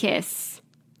Perfect Kiss.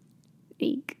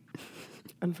 Eek.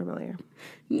 Unfamiliar.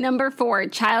 Number 4,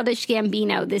 Childish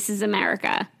Gambino, This Is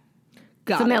America.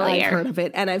 God, Familiar. I've heard of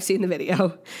it, and I've seen the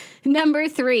video. Number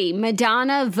 3,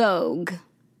 Madonna, Vogue.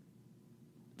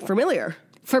 Familiar.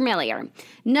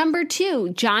 Number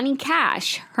 2, Johnny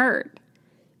Cash, Hurt.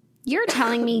 You're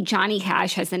telling me Johnny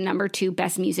Cash has the number 2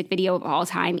 best music video of all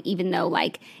time, even though,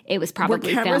 like, it was probably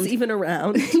Were cameras filmed. even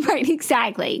around? Right,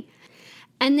 exactly.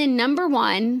 And then number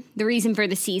 1, the reason for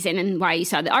the season and why you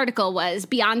saw the article was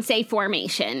Beyonce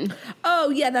Formation. Oh,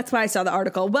 yeah, that's why I saw the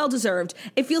article. Well deserved.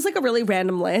 It feels like a really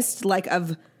random list, like,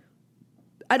 of,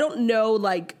 I don't know,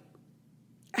 like,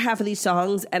 half of these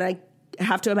songs, and I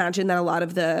have to imagine that a lot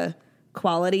of the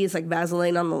quality is, like,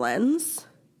 Vaseline on the lens.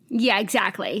 Yeah,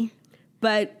 exactly.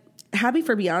 But happy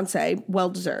for Beyonce. Well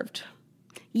deserved.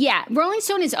 Yeah, Rolling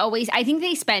Stone is always, I think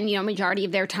they spend, majority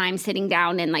of their time sitting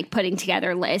down and like putting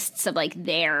together lists of like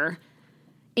their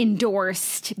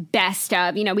endorsed best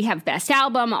of, we have best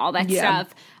album, all that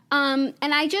stuff. And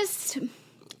I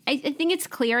think it's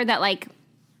clear that like,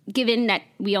 given that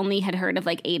we only had heard of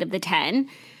like 8 of the 10,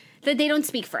 that they don't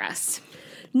speak for us.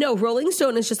 No, Rolling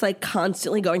Stone is just like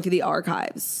constantly going through the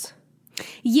archives.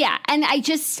 Yeah, and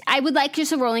I would like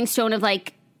just a Rolling Stone of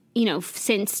like,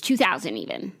 since 2000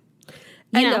 even.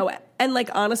 I know. And like,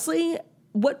 honestly,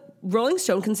 what Rolling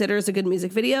Stone considers a good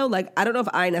music video, like, I don't know if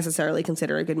I necessarily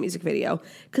consider a good music video.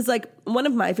 Because like, one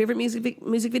of my favorite music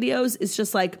videos is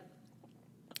just like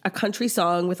a country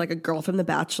song with like a girl from The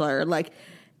Bachelor. Like,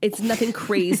 it's nothing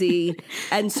crazy.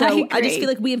 And so I just feel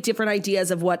like we have different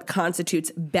ideas of what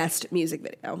constitutes best music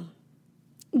video.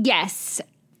 Yes,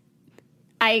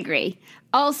 I agree.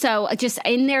 Also, just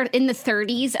in the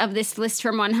 30s of this list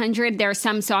from 100, there are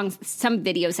some songs, some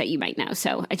videos that you might know.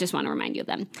 So I just want to remind you of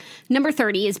them. Number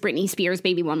 30 is Britney Spears'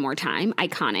 Baby One More Time.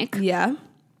 Iconic. Yeah.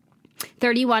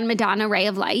 31, Madonna, Ray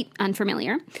of Light.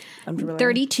 Unfamiliar.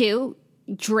 32,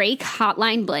 Drake,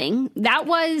 Hotline Bling. That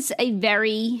was a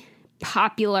very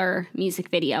popular music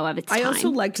video of its time. I also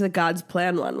liked the God's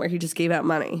Plan one where he just gave out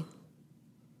money.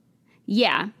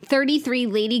 Yeah. 33,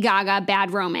 Lady Gaga,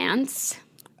 Bad Romance.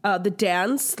 The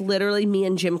dance, literally me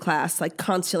in gym class, like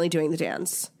constantly doing the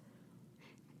dance.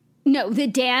 No, the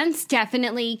dance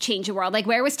definitely changed the world. Like,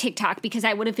 where was TikTok? Because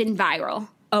I would have been viral.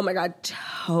 Oh my God,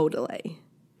 totally.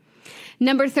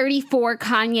 Number 34,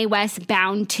 Kanye West,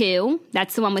 Bound 2.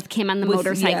 That's the one with Kim on the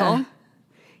motorcycle.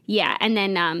 Yeah, and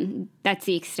then that's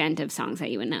the extent of songs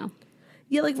that you would know.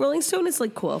 Yeah, like Rolling Stone is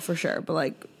like cool for sure, but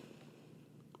like,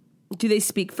 do they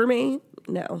speak for me?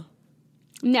 No.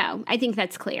 No, I think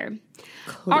that's clear.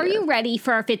 Are you ready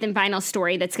for our fifth and final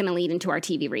story that's going to lead into our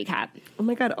TV recap? Oh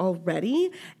my God, already?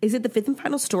 Is it the fifth and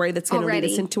final story that's going to lead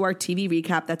us into our TV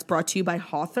recap that's brought to you by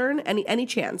Hawthorne? Any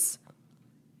chance?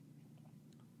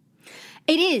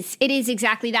 It is. It is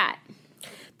exactly that.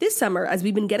 This summer, as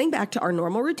we've been getting back to our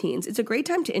normal routines, it's a great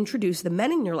time to introduce the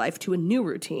men in your life to a new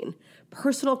routine: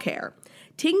 personal care.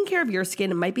 Taking care of your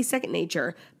skin might be second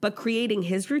nature, but creating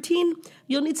his routine,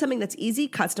 you'll need something that's easy,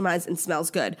 customized, and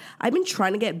smells good. I've been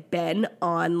trying to get Ben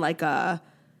on like a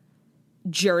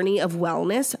journey of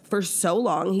wellness for so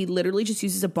long. He literally just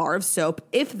uses a bar of soap,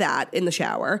 if that, in the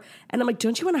shower. And I'm like,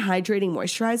 don't you want a hydrating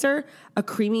moisturizer? A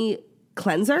creamy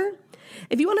cleanser?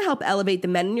 If you want to help elevate the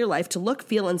men in your life to look,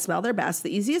 feel, and smell their best,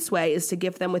 the easiest way is to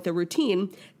gift them with a routine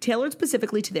tailored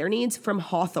specifically to their needs from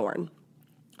Hawthorne.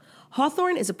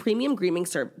 Hawthorne is a premium grooming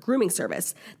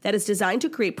service that is designed to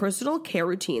create personal care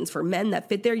routines for men that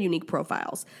fit their unique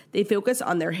profiles. They focus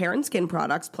on their hair and skin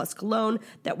products plus cologne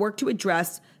that work to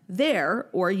address their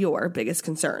or your biggest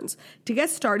concerns. To get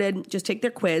started, just take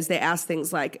their quiz. They ask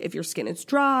things like if your skin is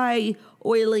dry,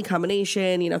 oily,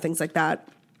 combination, things like that.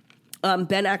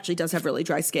 Ben actually does have really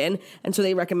dry skin, and so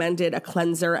they recommended a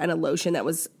cleanser and a lotion that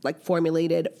was like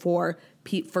formulated for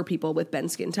people with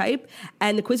Ben's skin type.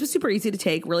 And the quiz was super easy to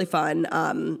take, really fun.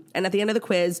 And at the end of the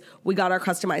quiz, we got our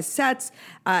customized sets.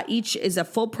 Each is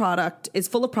full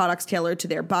of products tailored to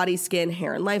their body, skin,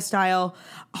 hair, and lifestyle.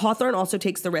 Hawthorne also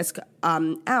takes the risk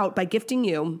out by gifting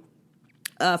you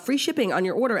free shipping on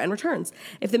your order and returns.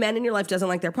 If the man in your life doesn't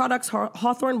like their products,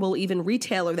 Hawthorne will even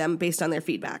retailer them based on their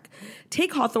feedback.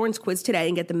 Take Hawthorne's quiz today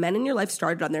and get the men in your life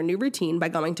started on their new routine by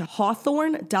going to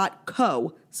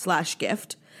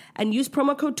hawthorne.co/gift and use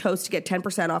promo code TOAST to get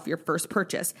 10% off your first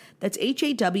purchase. That's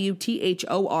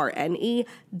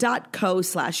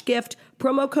HAWTHORNE.co/gift,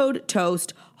 promo code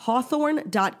TOAST,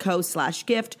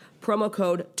 hawthorne.co/gift, promo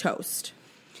code TOAST.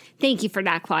 Thank you for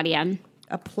that, Claudia.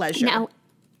 A pleasure. Now,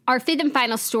 our fifth and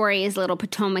final story is a little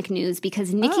Potomac news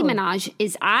because Nicki Minaj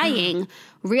is eyeing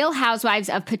Real Housewives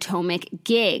of Potomac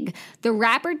gig. The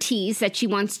rapper teased that she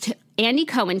wants Andy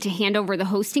Cohen to hand over the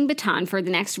hosting baton for the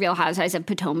next Real Housewives of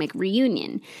Potomac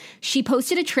reunion. She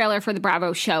posted a trailer for the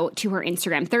Bravo show to her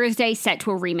Instagram Thursday, set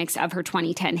to a remix of her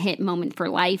 2010 hit Moment for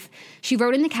Life. She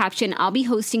wrote in the caption, "I'll be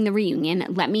hosting the reunion.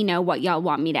 Let me know what y'all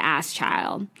want me to ask,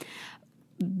 child."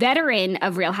 Veteran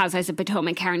of Real Housewives of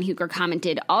Potomac, Karen Huger,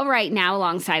 commented, "All right now,"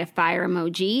 alongside a fire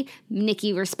emoji.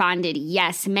 Nikki responded,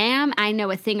 "Yes, ma'am. I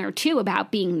know a thing or two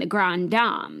about being the grande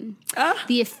dame."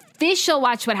 The official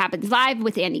Watch What Happens Live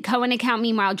with Andy Cohen account,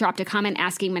 meanwhile, dropped a comment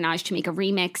asking Minaj to make a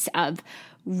remix of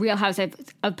Real Housewives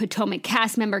of Potomac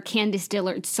cast member Candace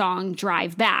Dillard's song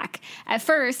 "Drive Back." At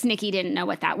first, Nikki didn't know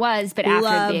what that was, but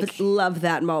after love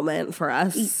that moment for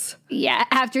us. Yeah,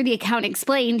 after the account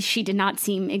explained, she did not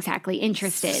seem exactly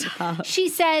interested. Stop. She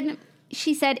said,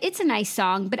 she said, it's a nice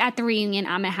song, but at the reunion,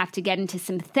 I'm going to have to get into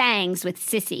some thangs with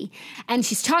Sissy. And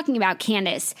she's talking about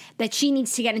Candace, that she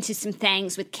needs to get into some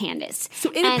thangs with Candace.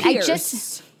 So it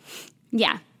appears.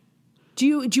 Yeah.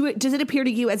 Does it appear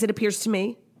to you as it appears to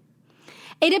me?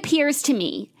 It appears to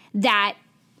me that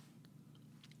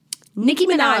Nicki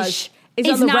Minaj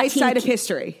is on the right side of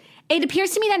history. It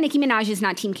appears to me that Nicki Minaj is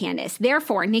not Team Candace.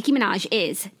 Therefore, Nicki Minaj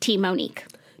is Team Monique.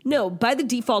 No, by the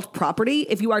default property,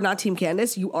 if you are not Team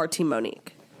Candace, you are Team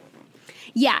Monique.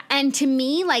 Yeah, and to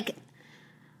me, like,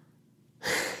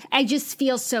 I just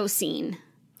feel so seen.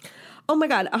 Oh my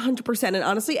God, 100%. And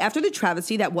honestly, after the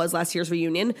travesty that was last year's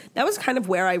reunion, that was kind of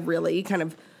where I really kind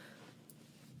of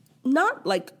not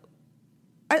like,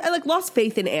 I like lost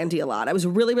faith in Andy a lot. I was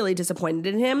really, really disappointed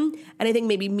in him. And I think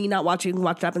maybe me not watching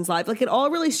Watch What Happens Live, like it all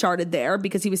really started there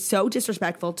because he was so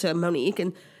disrespectful to Monique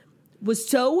and was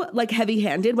so like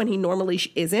heavy-handed when he normally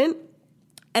isn't.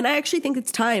 And I actually think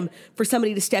it's time for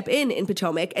somebody to step in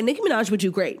Potomac, and Nicki Minaj would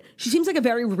do great. She seems like a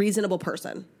very reasonable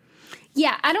person.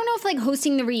 Yeah, I don't know if like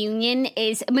hosting the reunion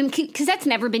is, I mean, because that's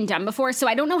never been done before. So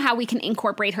I don't know how we can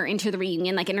incorporate her into the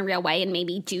reunion like in a real way and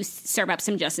maybe do serve up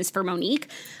some justice for Monique.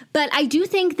 But I do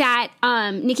think that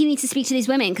Nicki needs to speak to these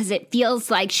women because it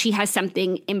feels like she has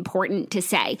something important to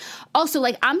say. Also,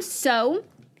 like I'm so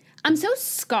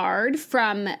scarred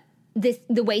from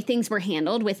the way things were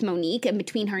handled with Monique and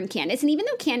between her and Candace. And even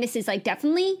though Candace is like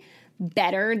definitely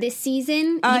better this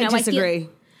season, I disagree.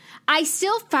 I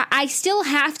still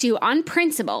have to, on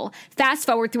principle, fast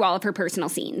forward through all of her personal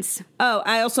scenes. Oh,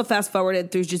 I also fast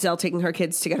forwarded through Giselle taking her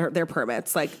kids to get their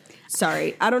permits. Like,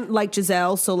 sorry, I don't like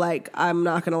Giselle, so like I'm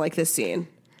not gonna like this scene.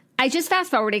 I just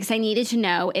fast forwarded because I needed to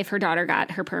know if her daughter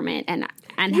got her permit and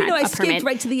had I skipped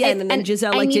right to the end, and then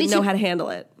Giselle like didn't know how to handle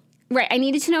it. Right, I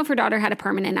needed to know if her daughter had a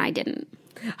permit, and I didn't.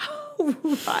 Oh,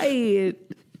 right,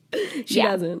 she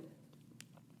doesn't.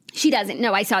 She doesn't.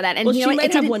 No, I saw that. And well, she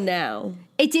might have one now.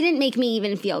 It didn't make me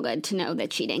even feel good to know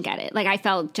that she didn't get it. Like, I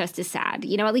felt just as sad.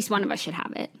 You know, at least one of us should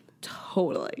have it.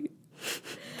 Totally.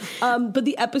 But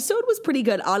the episode was pretty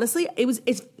good. Honestly,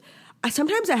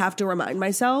 sometimes I have to remind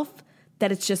myself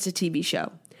that it's just a TV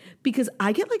show. Because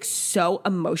I get, like, so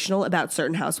emotional about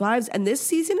certain housewives. And this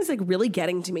season is, like, really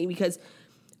getting to me because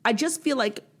I just feel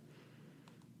like,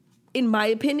 in my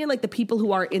opinion, like, the people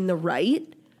who are in the right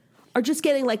are just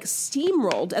getting like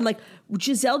steamrolled, and like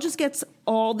Giselle just gets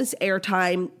all this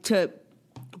airtime to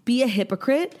be a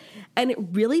hypocrite, and it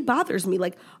really bothers me.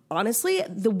 Like honestly,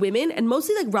 the women, and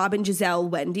mostly like Robin, Giselle,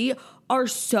 Wendy, are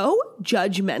so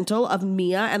judgmental of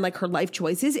Mia and like her life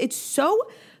choices. It's so,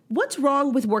 what's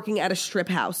wrong with working at a strip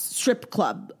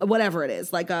club, whatever it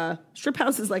is? Like a strip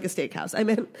house is like a steakhouse. I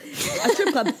mean, a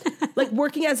strip club, like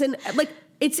working as an like.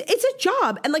 It's a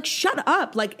job, and like shut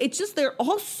up. Like it's just they're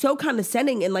all so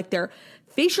condescending in like their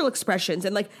facial expressions,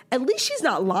 and like at least she's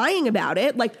not lying about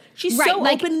it. Like she's so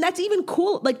like, open, and that's even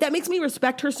cool. Like that makes me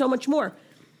respect her so much more.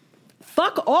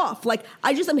 Fuck off. Like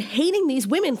I'm hating these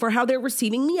women for how they're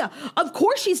receiving Mia. Of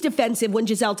course she's defensive when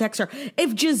Giselle texts her.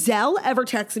 If Giselle ever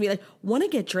texted me like, want to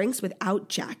get drinks without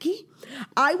Jackie?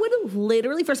 I would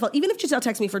literally, first of all, even if Giselle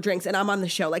texts me for drinks and I'm on the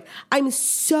show, like I'm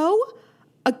so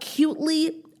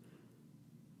acutely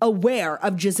aware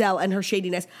of Giselle and her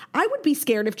shadiness. I would be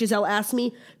scared if Giselle asked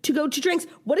me to go to drinks.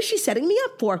 What is she setting me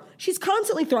up for? She's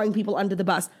constantly throwing people under the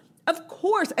bus. Of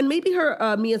course. And maybe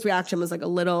her Mia's reaction was like a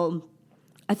little,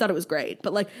 I thought it was great,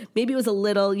 but like maybe it was a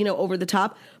little, over the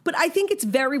top. But I think it's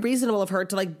very reasonable of her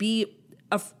to like be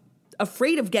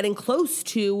afraid of getting close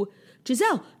to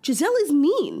Giselle. Giselle is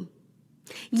mean.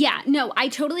 Yeah, no, I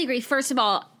totally agree. First of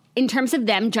all, in terms of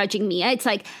them judging Mia, it's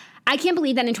like, I can't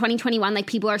believe that in 2021, like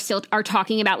people are still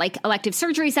talking about like elective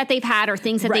surgeries that they've had or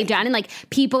things that they've done. And like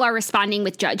people are responding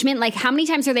with judgment. Like how many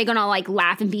times are they going to like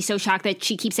laugh and be so shocked that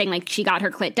she keeps saying like she got her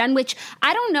clit done, which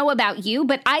I don't know about you,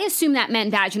 but I assume that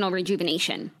meant vaginal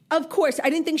rejuvenation. Of course.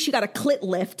 I didn't think she got a clit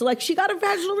lift. Like she got a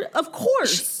vaginal, of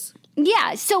course.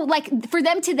 Yeah. So like for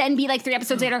them to then be like 3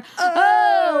 episodes later,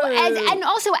 and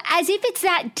also as if it's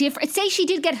that different, say she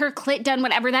did get her clit done,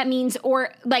 whatever that means,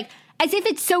 or like, as if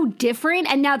it's so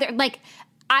different, and now they're like,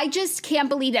 I just can't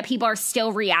believe that people are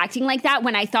still reacting like that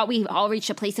when I thought we've all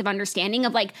reached a place of understanding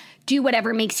of like, do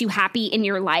whatever makes you happy in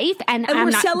your life. And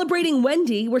we're celebrating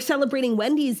Wendy. We're celebrating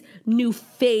Wendy's new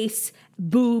face,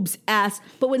 boobs, ass.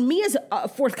 But when Mia's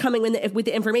forthcoming with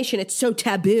the information, it's so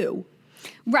taboo.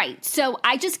 Right. So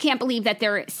I just can't believe that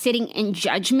they're sitting in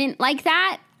judgment like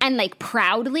that. And like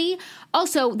proudly.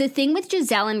 Also, the thing with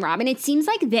Giselle and Robin, it seems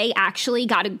like they actually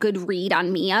got a good read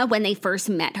on Mia when they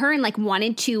first met her and like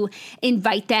wanted to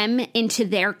invite them into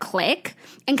their clique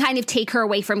and kind of take her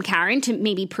away from Karen to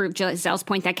maybe prove Giselle's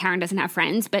point that Karen doesn't have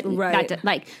friends. But that,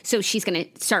 like, so she's going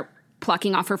to start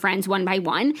plucking off her friends one by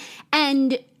one.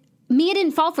 And Mia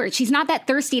didn't fall for it. She's not that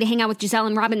thirsty to hang out with Giselle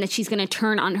and Robin that she's going to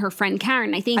turn on her friend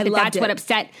Karen. I think that's what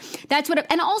upset.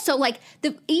 And also, like,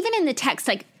 even in the text,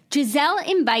 like, Giselle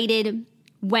invited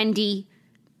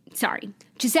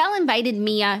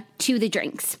Mia to the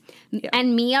drinks. Yeah.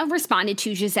 And Mia responded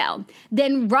to Giselle.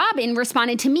 Then Robin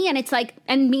responded to Mia, and it's like,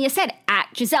 and Mia said, at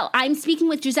Giselle, I'm speaking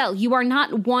with Giselle. You are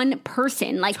not one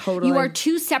person. Like, totally. You are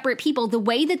two separate people. The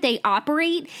way that they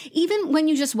operate, even when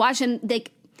you just watch them,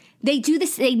 they do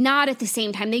this, they nod at the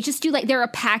same time. They just do, like, they're a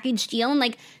package deal. And,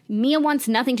 like, Mia wants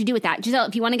nothing to do with that. Giselle,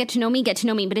 if you want to get to know me, get to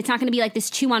know me. But it's not going to be like this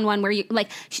 2-on-1 where you, like,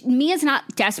 Mia's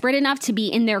not desperate enough to be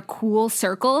in their cool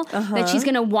circle that she's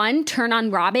going to, 1, turn on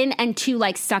Robin, and 2,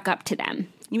 like, suck up to them.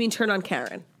 You mean turn on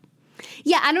Karen?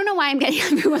 Yeah, I don't know why I'm getting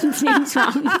everyone's names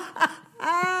wrong.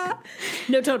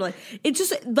 No, totally. It's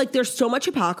just, like, there's so much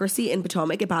hypocrisy in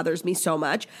Potomac. It bothers me so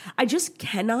much. I just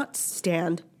cannot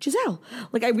stand Giselle.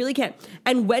 Like, I really can't.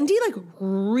 And Wendy, like,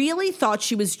 really thought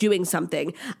she was doing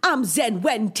something. I'm Zen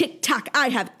Wen TikTok. I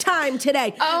have time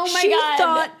today. Oh, my God. She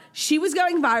thought she was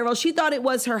going viral. She thought it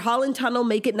was her Holland Tunnel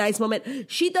Make It Nice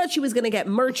moment. She thought she was going to get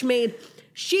merch made.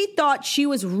 She thought she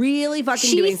was really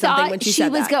fucking doing something when she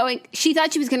said that. She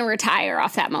thought she was going to retire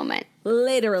off that moment.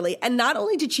 Literally. And not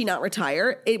only did she not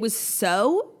retire, it was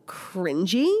so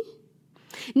cringy.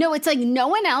 No, it's like no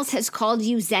one else has called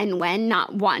you Zen Wen,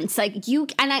 not once. Like you,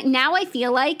 now I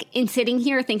feel like in sitting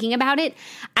here thinking about it,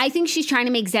 I think she's trying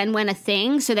to make Zen Wen a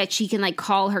thing so that she can like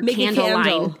call her candle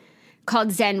line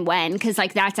called Zen Wen, because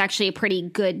like that's actually a pretty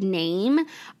good name.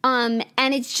 And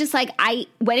it's just like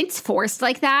when it's forced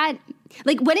like that,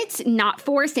 like when it's not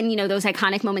forced and you know those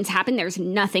iconic moments happen, there's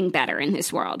nothing better in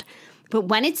this world. But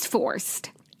when it's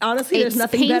forced, honestly, there's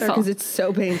nothing better because it's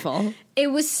so painful. It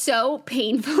was so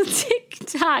painful.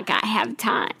 TikTok, I have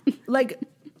time. Like,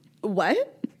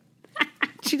 what?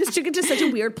 She just took it to such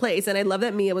a weird place, and I love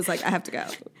that Mia was like, I have to go.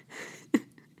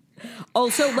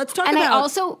 Also, let's talk about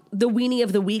the Weenie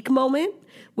of the Week moment,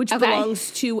 which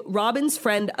belongs to Robin's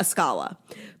friend Ascala.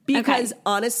 Because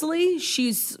honestly,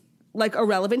 she's like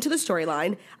irrelevant to the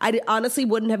storyline. I honestly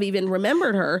wouldn't have even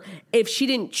remembered her if she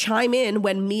didn't chime in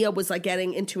when Mia was like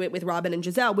getting into it with Robin and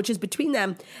Giselle, which is between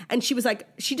them. And she was like,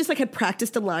 she just like had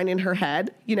practiced a line in her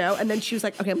head, you know? And then she was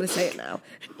like, okay, I'm going to say it now.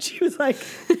 And she was like,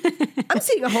 I'm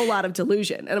seeing a whole lot of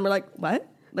delusion. And we're like, what?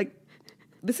 Like,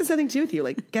 this has nothing to do with you.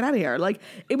 Like, get out of here. Like,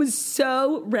 it was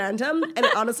so random. And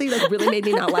it honestly like really made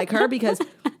me not like her because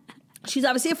she's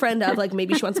obviously a friend of, like,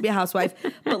 maybe she wants to be a housewife,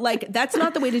 but, like, that's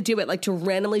not the way to do it, like, to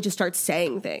randomly just start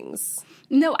saying things.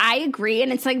 No, I agree.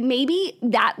 And it's, like, maybe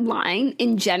that line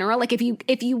in general, like, if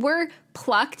you were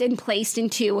plucked and placed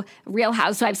into Real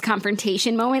Housewives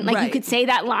confrontation moment, like, you could say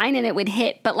that line and it would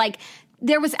hit. But, like,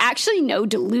 there was actually no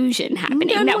delusion happening.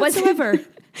 None whatsoever.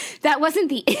 That wasn't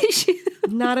the issue.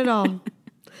 Not at all.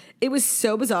 It was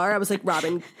so bizarre. I was like,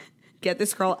 Robin, get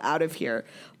this girl out of here.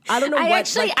 I don't know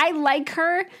I like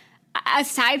her.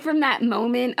 Aside from that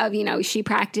moment of, you know, she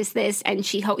practiced this and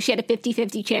she had a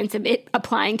 50-50 chance of it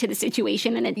applying to the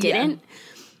situation and it didn't. Yeah.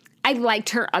 I liked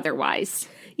her otherwise.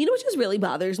 You know what just really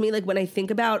bothers me? Like when I think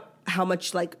about how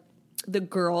much like the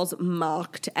girls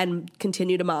mocked and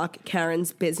continue to mock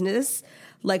Karen's business,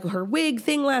 like her wig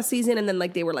thing last season, and then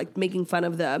like they were like making fun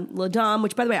of the La Dame,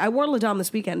 which by the way, I wore La Dame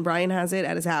this weekend. Brian has it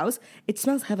at his house. It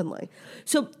smells heavenly.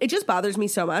 So it just bothers me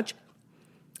so much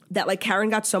that like Karen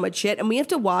got so much shit, and we have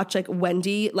to watch like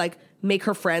Wendy like make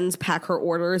her friends pack her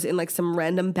orders in like some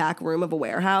random back room of a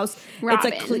warehouse.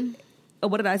 Robin. It's like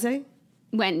what did I say?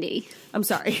 Wendy. I'm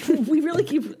sorry.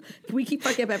 we keep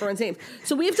fucking up everyone's names.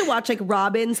 So we have to watch like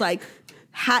Robin's like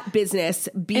hat business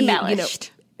be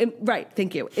embellished. You know, right,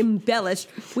 thank you. Embellished.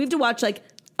 We have to watch like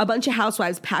a bunch of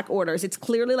housewives pack orders. It's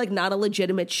clearly like not a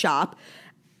legitimate shop.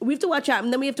 We have to watch out,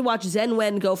 and then we have to watch Zen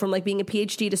Wen go from like being a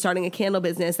PhD to starting a candle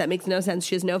business that makes no sense.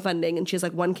 She has no funding, and she has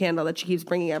like one candle that she keeps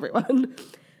bringing everyone.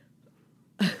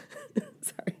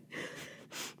 Sorry.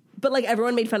 But like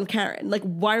everyone made fun of Karen. Like,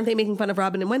 why aren't they making fun of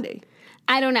Robin and Wendy?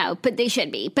 I don't know, but they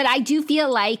should be. But I do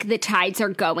feel like the tides are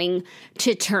going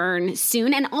to turn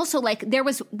soon. And also, like,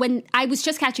 when I was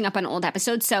just catching up on old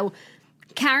episodes, so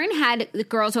Karen had the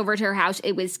girls over to her house.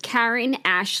 It was Karen,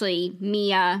 Ashley,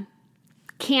 Mia,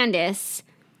 Candace,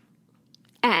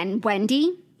 and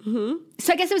Wendy. Mm-hmm.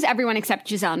 So I guess it was everyone except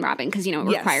Giselle and Robin because, you know,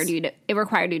 it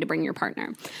required you to bring your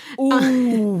partner.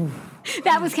 Ooh.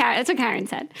 That was Karen. That's what Karen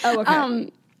said. Oh,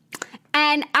 okay.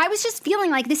 And I was just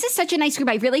feeling like this is such a nice group.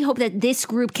 I really hope that this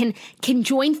group can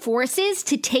join forces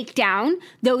to take down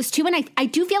those two. And I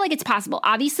do feel like it's possible.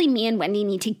 Obviously, me and Wendy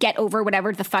need to get over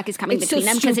whatever the fuck is coming between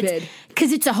them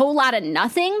because it's a whole lot of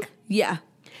nothing. Yeah.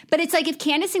 But it's like if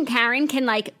Candace and Karen can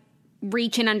like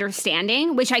reach an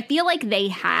understanding, which I feel like they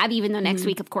have, even though next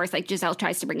week, of course, like Giselle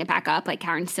tries to bring it back up. Like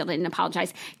Karen still didn't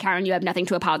apologize. Karen, you have nothing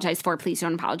to apologize for. Please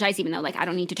don't apologize, even though like I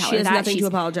don't need to tell her that. She has nothing to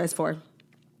apologize for.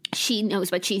 She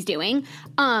knows what she's doing.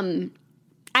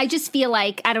 I just feel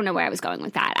like, I don't know where I was going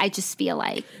with that. I just feel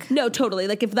like. No, totally.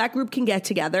 Like if that group can get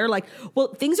together, like,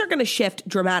 well, things are going to shift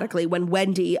dramatically when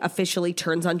Wendy officially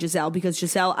turns on Giselle, because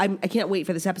Giselle, I can't wait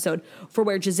for this episode for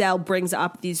where Giselle brings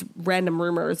up these random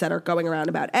rumors that are going around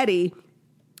about Eddie.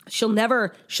 She'll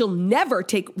never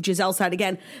take Giselle's side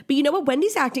again. But you know what?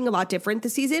 Wendy's acting a lot different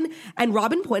this season. And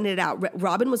Robin pointed it out.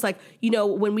 Robin was like, you know,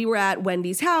 when we were at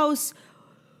Wendy's house,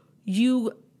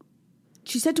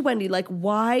 she said to Wendy, like,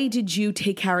 why did you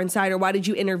take Karen's side or why did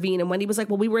you intervene? And Wendy was like,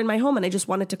 well, we were in my home and I just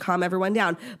wanted to calm everyone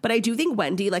down. But I do think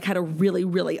Wendy like had a really,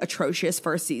 really atrocious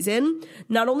first season.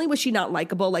 Not only was she not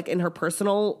likable, like in her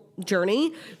personal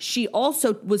journey, she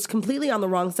also was completely on the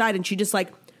wrong side. And she just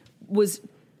like was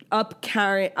up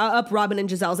Robin and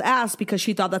Giselle's ass because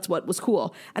she thought that's what was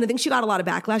cool. And I think she got a lot of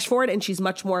backlash for it. And she's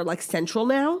much more like central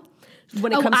now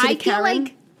when it comes to Karen.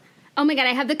 Oh my God,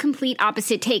 I have the complete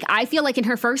opposite take. I feel like in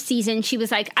her first season, she was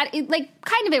like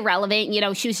kind of irrelevant. You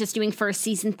know, she was just doing first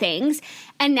season things.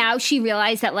 And now she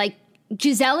realized that like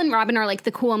Giselle and Robin are like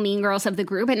the cool mean girls of the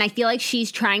group. And I feel like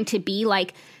she's trying to be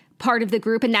like part of the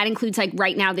group. And that includes like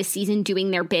right now this season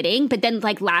doing their bidding. But then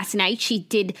like last night she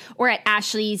did, or at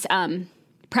Ashley's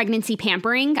pregnancy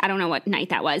pampering, I don't know what night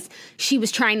that was, she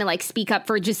was trying to like speak up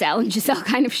for Giselle and Giselle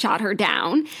kind of shot her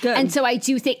down. Good. And so I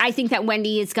think that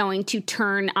Wendy is going to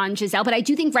turn on Giselle, but I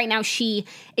do think right now she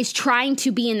is trying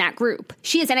to be in that group.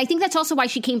 She is, and I think that's also why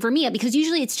she came for Mia, because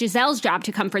usually it's Giselle's job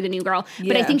to come for the new girl,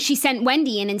 but I think she sent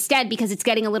Wendy in instead because it's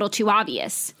getting a little too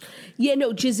obvious. Yeah,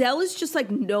 no, Giselle is just like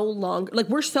no longer, like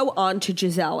we're so on to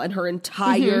Giselle and her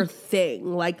entire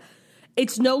thing. Like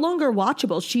it's no longer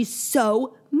watchable. She's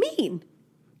so mean.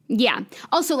 Yeah.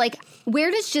 Also, like,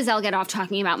 where does Giselle get off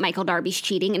talking about Michael Darby's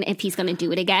cheating and if he's going to do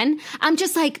it again? I'm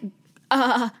just like,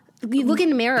 look in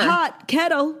the mirror. Pot,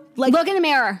 kettle. Like, look in the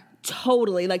mirror.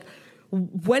 Totally. Like,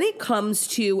 when it comes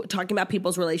to talking about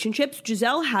people's relationships,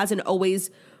 Giselle has always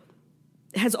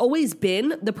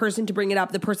been the person to bring it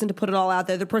up, the person to put it all out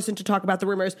there, the person to talk about the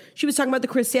rumors. She was talking about the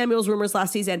Chris Samuels rumors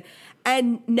last season.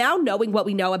 And now knowing what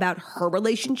we know about her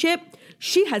relationship,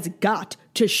 she has got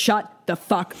to shut the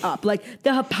fuck up. Like,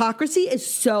 the hypocrisy is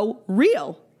so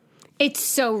real. It's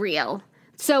so real.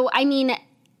 So, I mean,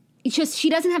 it's just,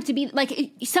 she doesn't have to be,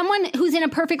 like, someone who's in a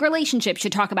perfect relationship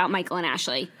should talk about Michael and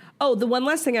Ashley. Oh, the one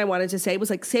last thing I wanted to say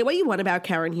was, like, say what you want about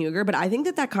Karen Huger, but I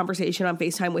think that conversation on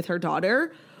FaceTime with her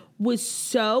daughter was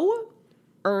so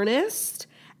earnest.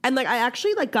 And, like, I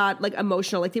actually, like, got, like,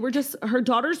 emotional. Like, they were just, her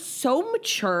daughter's so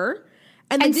mature.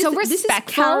 And, like, so respectful. This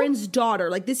is Karen's daughter.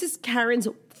 Like, this is Karen's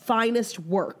finest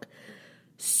work.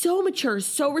 So mature,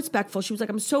 so respectful. She was like,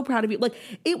 I'm so proud of you. Like,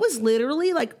 it was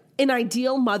literally, like, an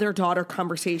ideal mother-daughter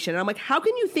conversation. And I'm like, how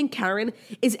can you think Karen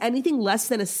is anything less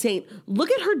than a saint?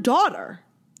 Look at her daughter.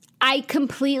 I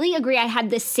completely agree. I had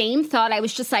the same thought. I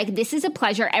was just like, this is a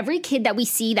pleasure. Every kid that we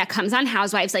see that comes on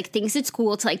Housewives, like, thinks it's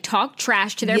cool to, like, talk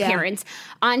trash to their parents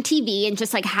on TV and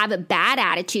just, like, have a bad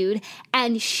attitude.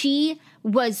 And she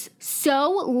was so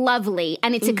lovely.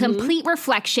 And it's a complete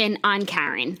reflection on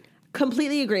Karen.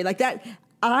 Completely agree. Like, that,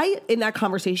 in that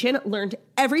conversation, learned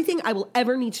everything I will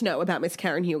ever need to know about Miss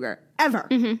Karen Huger. Ever.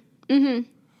 I agree.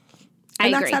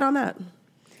 That's that on that.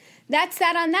 That's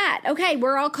that on that. Okay,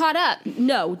 we're all caught up.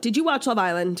 No. Did you watch Love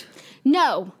Island?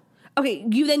 No. Okay,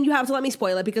 you have to let me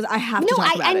spoil it because I have to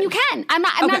talk about it. No, you can. I'm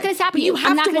not going to stop you. You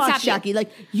have to watch, Jackie.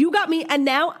 Like, you got me, and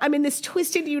now I'm in this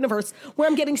twisted universe where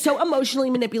I'm getting so emotionally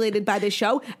manipulated by this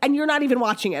show, and you're not even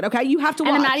watching it, okay? You have to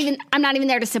watch. And I'm not even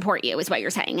there to support you, is what you're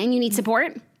saying. And you need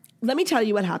support? Let me tell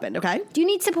you what happened, okay? Do you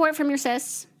need support from your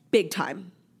sis? Big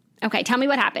time. Okay, tell me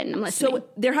what happened. I'm listening. So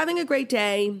they're having a great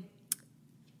day.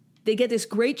 They get this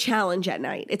great challenge at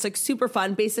night. It's like super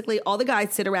fun. Basically, all the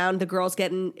guys sit around, the girls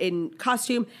get in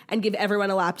costume and give everyone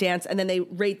a lap dance, and then they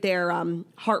rate their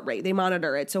heart rate. They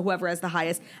monitor it, so whoever has the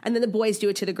highest. And then the boys do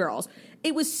it to the girls.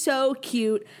 It was so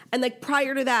cute. And like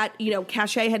prior to that, you know,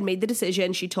 Cachet had made the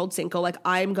decision. She told Cinco, like,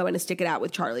 I'm going to stick it out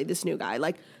with Charlie, this new guy.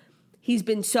 Like, he's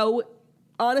been so...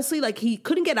 Honestly, like, he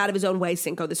couldn't get out of his own way,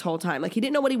 Cinco, this whole time. Like, he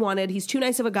didn't know what he wanted. He's too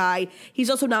nice of a guy. He's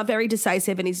also not very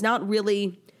decisive, and he's not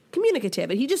really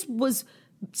communicative. And he just was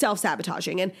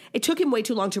self-sabotaging. And it took him way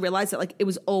too long to realize that, like, it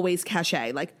was always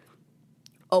Cachet. Like,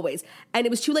 always. And it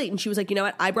was too late. And she was like, you know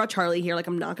what? I brought Charlie here. Like,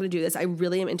 I'm not going to do this. I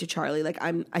really am into Charlie. Like,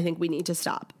 I think we need to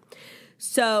stop.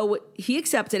 So he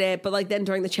accepted it. But, like, then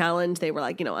during the challenge, they were,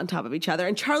 like, you know, on top of each other.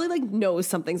 And Charlie, like, knows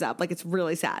something's up. Like, it's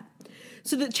really sad.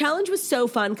 So the challenge was so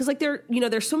fun because like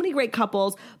there's so many great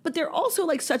couples, but they're also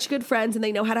like such good friends and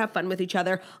they know how to have fun with each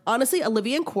other. Honestly,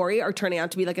 Olivia and Corey are turning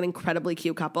out to be like an incredibly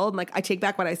cute couple. And like I take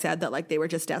back what I said that like they were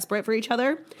just desperate for each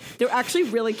other. They're actually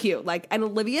really cute. Like, and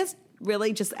Olivia's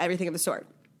really just everything of the sort.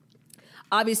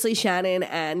 Obviously, Shannon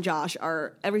and Josh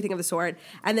are everything of the sort.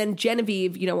 And then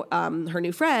Genevieve, her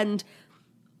new friend,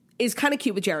 is kind of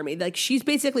cute with Jeremy. Like, she's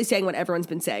basically saying what everyone's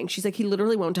been saying. She's like, he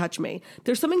literally won't touch me.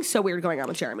 There's something so weird going on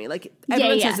with Jeremy. Like,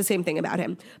 everyone says the same thing about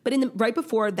him. But right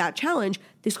before that challenge,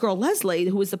 this girl, Leslie,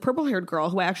 who was the purple-haired girl,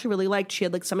 who I actually really liked, she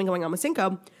had, like, something going on with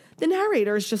Cinco. The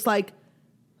narrator is just like,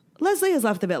 Leslie has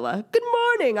left the villa. Good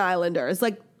morning, Islanders.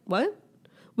 Like, what?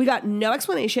 We got no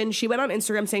explanation. She went on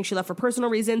Instagram saying she left for personal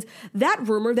reasons. That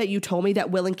rumor that you told me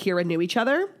that Will and Kira knew each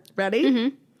other, ready? Mm-hmm.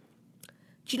 Do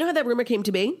you know how that rumor came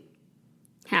to be?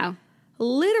 How?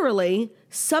 Literally,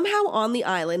 somehow on the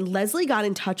island, Leslie got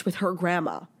in touch with her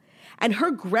grandma. And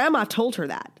her grandma told her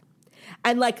that.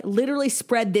 And like literally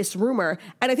spread this rumor.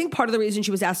 And I think part of the reason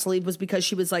she was asked to leave was because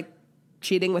she was like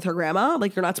cheating with her grandma.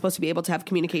 Like you're not supposed to be able to have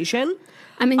communication.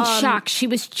 I'm in shock. She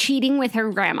was cheating with her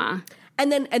grandma.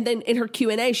 And then in her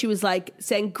Q&A, she was like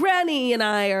saying, Granny and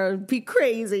I are be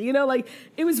crazy. Like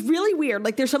it was really weird.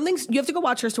 Like there's something, you have to go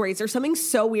watch her stories. There's something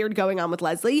so weird going on with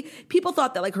Leslie. People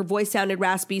thought that like her voice sounded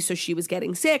raspy, so she was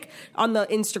getting sick. On the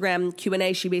Instagram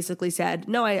Q&A, she basically said,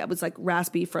 no, I was like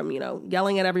raspy from,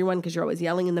 yelling at everyone because you're always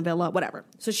yelling in the villa, whatever.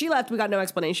 So she left. We got no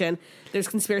explanation. There's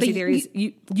conspiracy theories.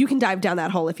 You can dive down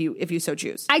that hole if you so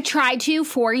choose. I tried to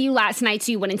for you last night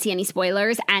so you wouldn't see any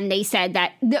spoilers. And they said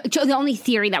that the only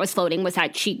theory that was floating was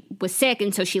that she was sick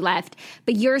and so she left.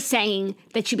 But you're saying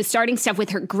that she was starting stuff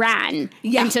with her gran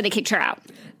and so they kicked her out.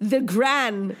 The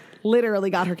gran literally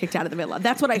got her kicked out of the villa.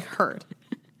 That's what I heard.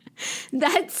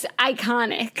 That's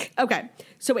iconic. Okay.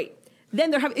 So wait.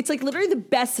 Then it's like literally the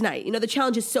best night. The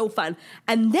challenge is so fun.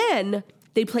 And then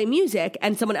they play music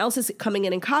and someone else is coming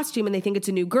in costume and they think it's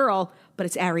a new girl, but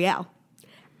it's Ariel.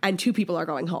 And 2 people are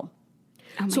going home.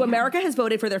 So America has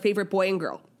voted for their favorite boy and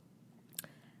girl.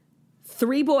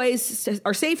 3 boys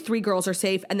are safe, 3 girls are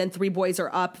safe, and then 3 boys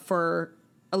are up for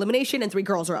elimination and 3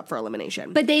 girls are up for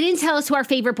elimination. But they didn't tell us who our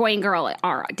favorite boy and girl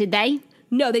are, did they?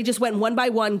 No, they just went one by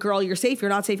one. Girl, you're safe, you're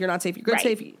not safe, you're not safe, you're good,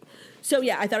 safe. So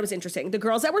yeah, I thought it was interesting. The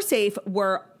girls that were safe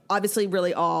were obviously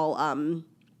really all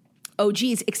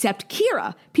OGs except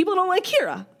Kira. People don't like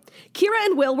Kira. Kira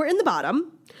and Will were in the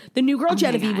bottom. The new girl,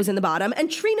 Genevieve, was in the bottom. And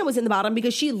Trina was in the bottom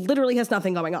because she literally has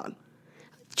nothing going on.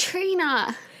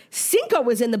 Trina. Cinco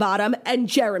was in the bottom and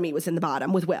Jeremy was in the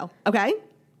bottom with Will. Okay?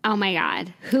 Oh my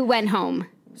God. Who went home?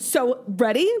 So,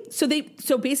 ready? So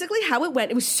basically how it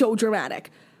went, it was so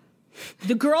dramatic.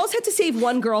 The girls had to save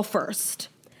one girl first.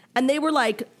 And they were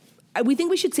like, we think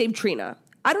we should save Trina.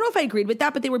 I don't know if I agreed with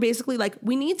that, but they were basically like,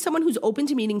 we need someone who's open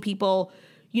to meeting people.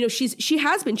 She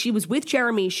has been. She was with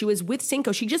Jeremy. She was with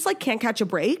Cinco. She just like can't catch a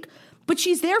break, but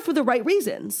she's there for the right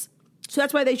reasons. So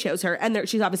that's why they chose her. And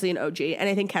she's obviously an OG. And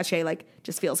I think Cache like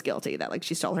just feels guilty that like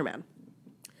she stole her man.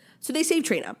 So they saved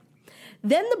Trina.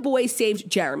 Then the boys saved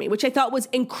Jeremy, which I thought was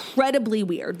incredibly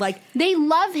weird. Like they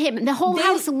love him. The whole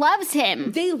house loves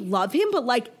him. They love him, but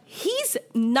like he's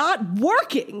not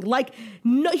working. Like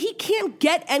no, he can't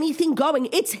get anything going.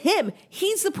 It's him.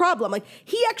 He's the problem. Like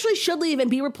he actually should leave and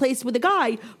be replaced with a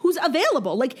guy who's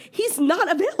available. Like he's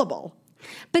not available.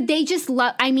 But they just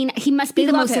love, he must be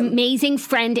the most amazing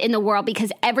friend in the world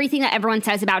because everything that everyone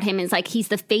says about him is like he's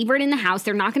the favorite in the house.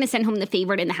 They're not going to send home the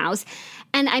favorite in the house.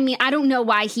 And I don't know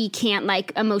why he can't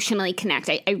like emotionally connect.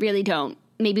 I really don't.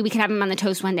 Maybe we can have him on the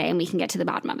toast one day and we can get to the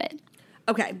bottom of it.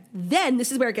 Okay, then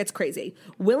this is where it gets crazy.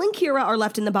 Will and Kira are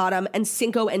left in the bottom and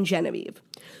Cinco and Genevieve.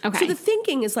 Okay. So the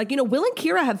thinking is like, Will and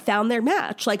Kira have found their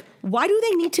match. Like, why do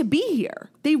they need to be here?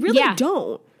 They really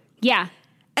don't. Yeah.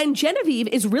 And Genevieve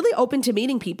is really open to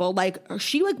meeting people. Like,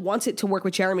 she, like, wants it to work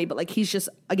with Jeremy, but, like, he's just,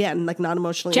 again, like, not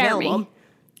emotionally available.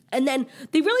 And then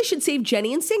they really should save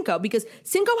Jenny and Cinco because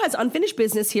Cinco has unfinished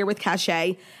business here with Cache,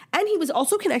 and he was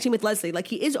also connecting with Leslie. Like,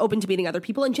 he is open to meeting other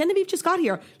people, and Genevieve just got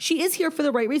here. She is here for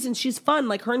the right reasons. She's fun.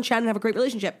 Like, her and Shannon have a great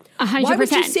relationship.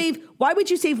 100%. Why would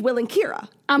you save Will and Kira?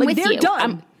 I'm like, with they're you.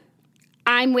 Done.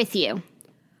 I'm with you.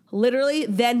 Literally,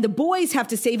 then the boys have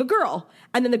to save a girl,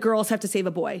 and then the girls have to save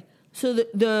a boy. So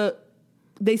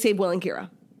they save Will and Kira.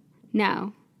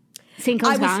 No.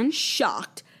 Cinco's gone? I was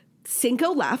shocked.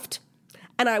 Cinco left,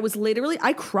 and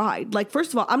I cried. Like,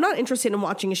 first of all, I'm not interested in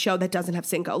watching a show that doesn't have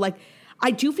Cinco. Like,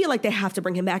 I do feel like they have to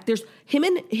bring him back. There's him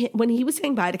when he was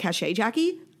saying bye to Cache,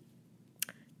 Jackie,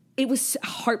 it was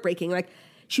heartbreaking. Like,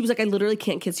 she was like, I literally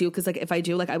can't kiss you because, like, if I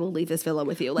do, like, I will leave this villa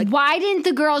with you. Like, why didn't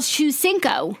the girls choose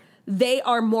Cinco? they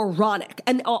are moronic.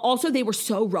 And also they were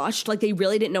so rushed, like they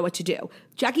really didn't know what to do.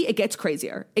 Jackie, it gets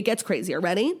crazier. It gets crazier.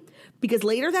 Ready? Because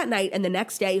later that night and the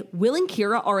next day, Will and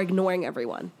Kira are ignoring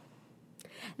everyone.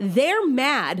 They're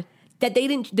mad that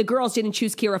the girls didn't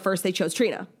choose Kira first, they chose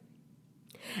Trina.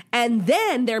 And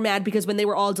then they're mad because when they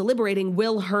were all deliberating,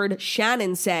 Will heard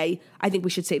Shannon say, I think we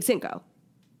should save Cinco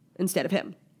instead of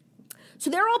him. So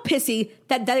they're all pissy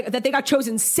that they got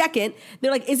chosen second.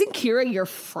 They're like, isn't Kira your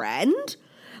friend?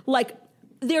 Like,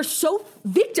 they're so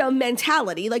victim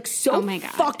mentality, like so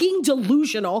fucking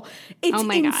delusional. It's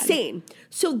insane. God.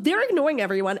 So they're ignoring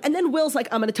everyone. And then Will's like,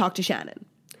 I'm going to talk to Shannon.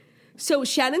 So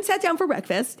Shannon sat down for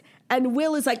breakfast and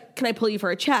Will is like, can I pull you for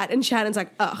a chat? And Shannon's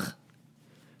like, ugh.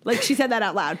 Like she said that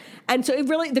out loud. And so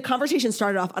the conversation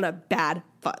started off on a bad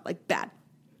foot, like bad.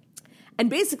 And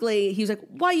basically he was like,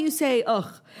 why you say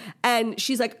ugh? And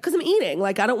she's like, because I'm eating.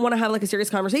 Like, I don't want to have like a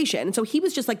serious conversation. And so he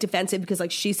was just like defensive because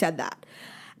like she said that.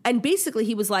 And basically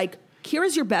he was like,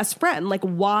 Kira's your best friend. Like,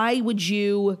 why would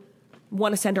you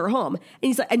want to send her home? And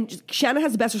he's like, and Shannon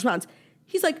has the best response.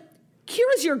 He's like,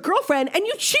 Kira's your girlfriend and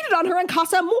you cheated on her in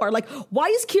Casa Amor. Like, why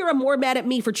is Kira more mad at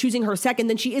me for choosing her second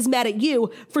than she is mad at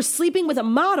you for sleeping with a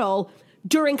model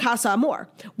during Casa Amor?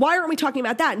 Why aren't we talking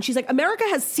about that? And she's like, America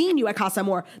has seen you at Casa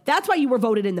Amor. That's why you were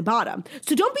voted in the bottom.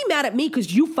 So don't be mad at me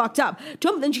because you fucked up.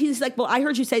 Then she's like, well, I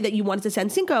heard you say that you wanted to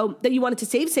send Cinco, that you wanted to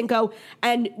save Cinco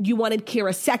and you wanted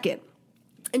Kira second.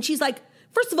 And she's like,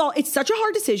 first of all, it's such a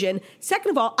hard decision.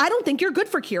 Second of all, I don't think you're good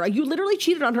for Kira. You literally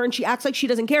cheated on her and she acts like she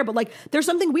doesn't care. But like, there's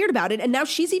something weird about it. And now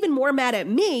she's even more mad at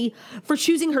me for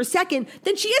choosing her second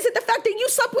than she is at the fact that you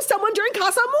slept with someone during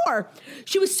Casa Amor.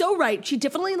 She was so right. She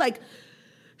definitely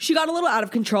she got a little out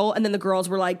of control. And then the girls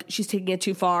were like, she's taking it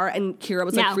too far. And Kira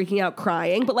was like freaking out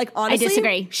crying. But like, honestly, I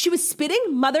disagree. She was spitting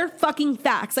motherfucking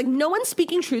facts. Like, no one's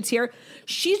speaking truths here.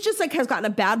 She's just like has gotten a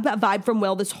bad vibe from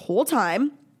Will this whole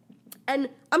time. And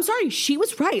I'm sorry, she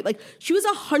was right. Like, she was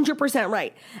 100%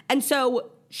 right. And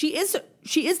so she is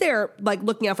there, like,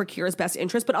 looking out for Kira's best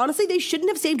interest. But honestly, they shouldn't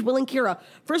have saved Will and Kira.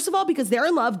 First of all, because they're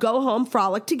in love, go home,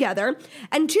 frolic together.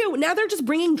 And two, now they're just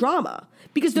bringing drama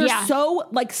because they're so,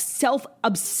 like,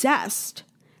 self-obsessed.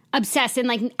 Obsessed. And,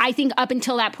 like, I think up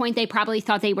until that point, they probably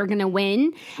thought they were going to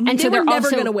win. And they were never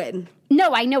going to win.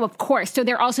 No, I know, of course. So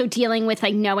they're also dealing with,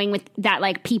 like, knowing with that,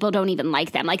 like, people don't even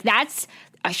like them. Like, that's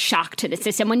a shock to the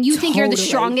system when you think you're the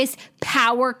strongest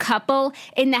power couple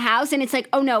in the house and it's like,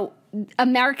 oh no,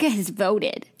 America has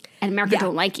voted and America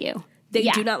don't like you. They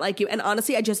do not like you. And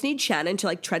honestly, I just need Shannon to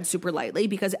like tread super lightly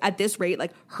because at this rate,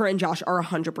 like her and Josh are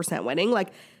 100% winning. Like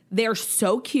they're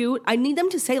so cute. I need them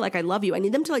to say like, I love you. I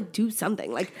need them to like do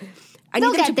something. Like I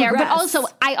need them to progress. But also,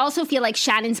 I also feel like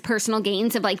Shannon's personal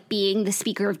gains of like being the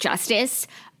Speaker of Justice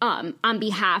on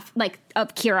behalf like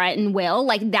of Kira and Will,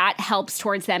 like that helps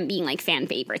towards them being like fan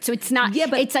favorites. So it's not,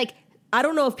 but it's like, I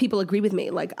don't know if people agree with me.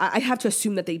 Like I have to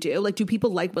assume that they do. Like, do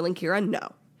people like Will and Kira?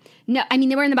 No, I mean,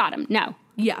 they were in the bottom. No.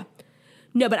 Yeah.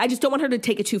 No, but I just don't want her to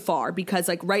take it too far because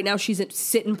like right now she's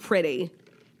sitting pretty.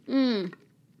 I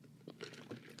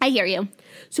hear you.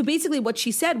 So basically what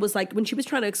she said was like when she was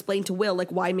trying to explain to Will like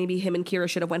why maybe him and Kira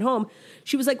should have went home,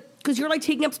 she was like, because you're like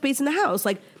taking up space in the house.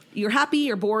 Like you're happy,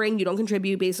 you're boring, you don't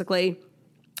contribute basically.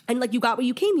 And like you got what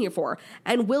you came here for.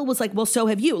 And Will was like, well, so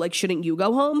have you. Like, shouldn't you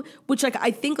go home? Which like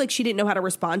I think like she didn't know how to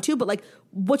respond to. But like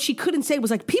what she couldn't say was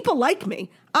like, people like me.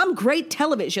 I'm great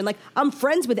television. Like I'm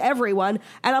friends with everyone.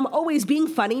 And I'm always being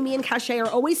funny. Me and Cachet are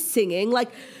always singing.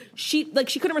 Like she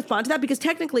couldn't respond to that because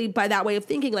technically by that way of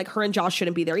thinking, like her and Josh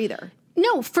shouldn't be there either.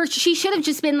 No, she should have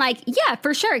just been like, yeah,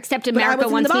 for sure. Except America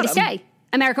wants me to stay.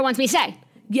 America wants me to stay.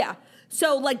 Yeah.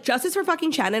 So like justice for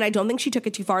fucking Shannon. I don't think she took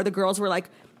it too far. The girls were like,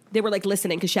 they were like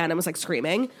listening because Shannon was like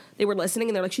screaming. They were listening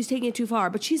and they're like, she's taking it too far,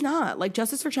 but she's not. Like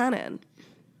justice for Shannon.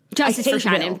 Justice for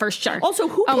Shannon, for sure. Also,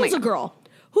 who pulls a girl?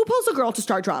 Who pulls a girl to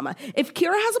start drama? If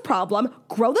Kira has a problem,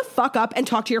 grow the fuck up and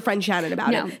talk to your friend Shannon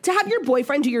about it. To have your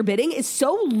boyfriend do your bidding is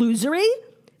so losery.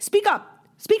 Speak up.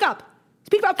 Speak up.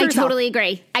 Speak up for yourself.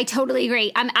 I totally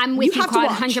agree. I'm with you,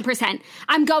 Claude, 100%.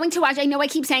 I'm going to watch. I know I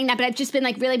keep saying that, but I've just been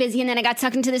like really busy and then I got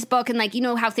sucked into this book and like, you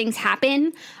know how things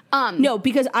happen. No,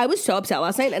 because I was so upset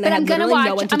last night and I had literally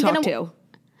no one to talk to.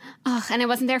 And I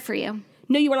wasn't there for you.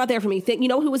 No, you were not there for me. You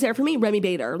know who was there for me? Remy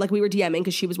Bader. Like we were DMing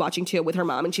because she was watching too with her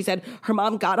mom and she said her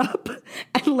mom got up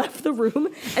and left the room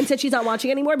and said she's not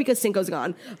watching anymore because Cinco's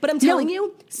gone. But I'm telling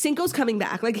you, Cinco's coming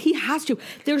back. Like he has to.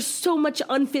 There's so much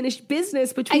unfinished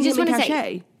business between him and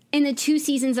Cachet. In the 2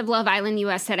 seasons of Love Island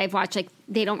US that I've watched, like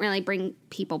they don't really bring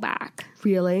people back.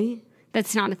 Really?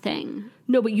 That's not a thing.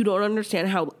 No, but you don't understand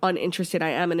how uninterested I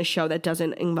am in a show that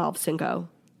doesn't involve Cinco.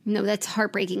 No, that's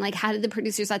heartbreaking. Like how did the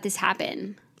producers let this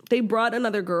happen? They brought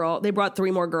another girl. They brought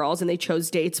 3 more girls, and they chose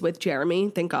dates with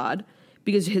Jeremy, thank God,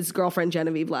 because his girlfriend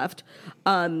Genevieve left.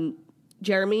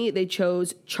 Jeremy, they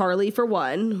chose Charlie for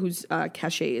one, who's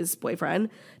Cachet's boyfriend.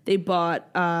 They bought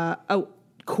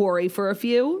Corey for a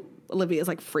few. Olivia's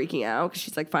like freaking out because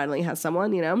she's like finally has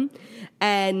someone, you know.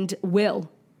 And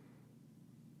Will.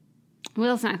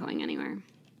 Will's not going anywhere.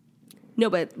 No,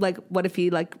 but like, what if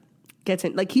he like gets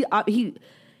in? Like he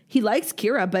likes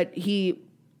Kira, but he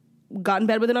got in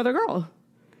bed with another girl.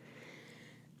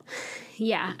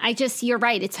 Yeah, you're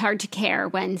right. It's hard to care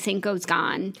when Cinco's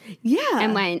gone. Yeah.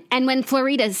 And when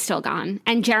Florida's still gone.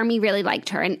 And Jeremy really liked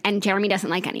her. And Jeremy doesn't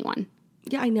like anyone.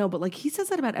 Yeah, I know. But like he says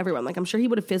that about everyone. Like I'm sure he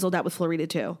would have fizzled out with Florida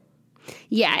too.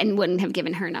 Yeah, and wouldn't have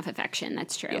given her enough affection.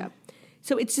 That's true. Yeah.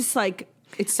 So it's just like,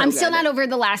 it's so I'm good. still not over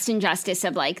the last injustice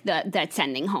of like that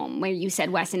sending home where you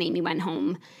said Wes and Amy went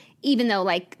home. Even though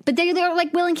like, but they're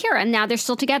like Will and Kira and now they're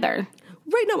still together.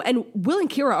 Right, no. And Will and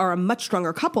Kira are a much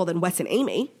stronger couple than Wes and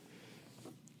Amy.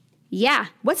 Yeah.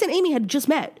 Wes and Amy had just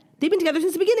met. They've been together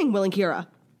since the beginning, Will and Kira.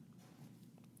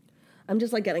 I'm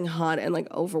just like getting hot and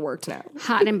like overworked now.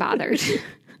 Hot and bothered. So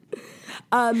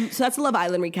that's the Love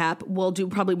Island recap. We'll do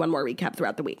probably one more recap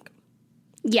throughout the week.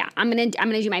 Yeah, I'm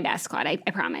gonna do my best, Claude. I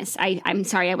promise. I'm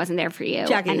sorry I wasn't there for you.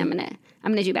 Jackie. And I'm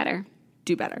gonna do better.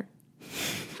 Do better.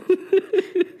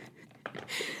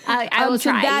 I will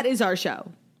try. So that is our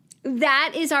show.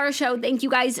 That is our show. Thank you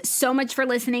guys so much for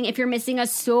listening. If you're missing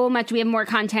us so much, we have more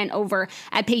content over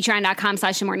at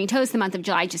patreon.com/themorningtoast. The month of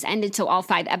July just ended, so all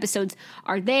 5 episodes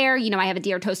are there. You know, I have a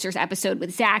Dear Toasters episode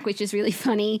with Zach, which is really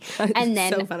funny. And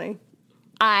then so funny.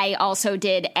 I also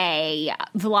did a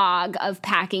vlog of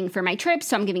packing for my trip,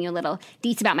 so I'm giving you a little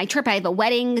deets about my trip. I have a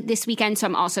wedding this weekend, so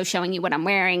I'm also showing you what I'm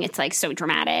wearing. It's like so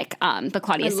dramatic. But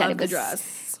Claudia said it was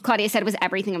dress. Claudia said it was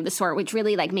everything of the sort, which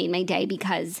really like made my day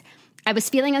because I was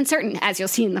feeling uncertain, as you'll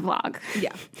see in the vlog.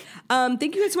 Yeah.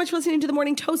 Thank you guys so much for listening to The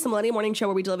Morning Toast, the Millennial Morning Show,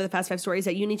 where we deliver the fast 5 stories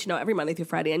that you need to know every Monday through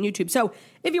Friday on YouTube. So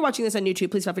if you're watching this on YouTube,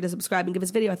 please feel free to subscribe and give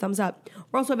this video a thumbs up.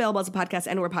 We're also available as a podcast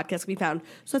and where podcasts can be found.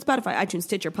 So that's Spotify, iTunes,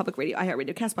 Stitcher, Public Radio,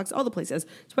 iHeartRadio, CastBox, all the places.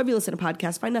 So wherever you listen to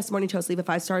podcasts, find us, The Morning Toast, leave a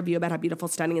 5-star review about how beautiful,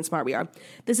 stunning, and smart we are.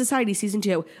 The Society Season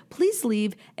 2, please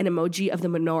leave an emoji of the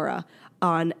menorah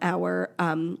on our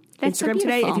Instagram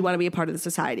today if you want to be a part of the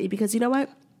Society. Because you know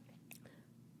what?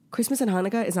 Christmas and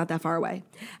Hanukkah is not that far away.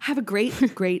 Have a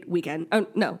great, great weekend. Oh,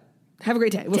 no. Have a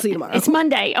great day. We'll see you tomorrow. It's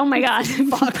Monday. Oh, my God.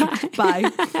 Fuck.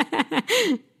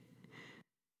 Bye.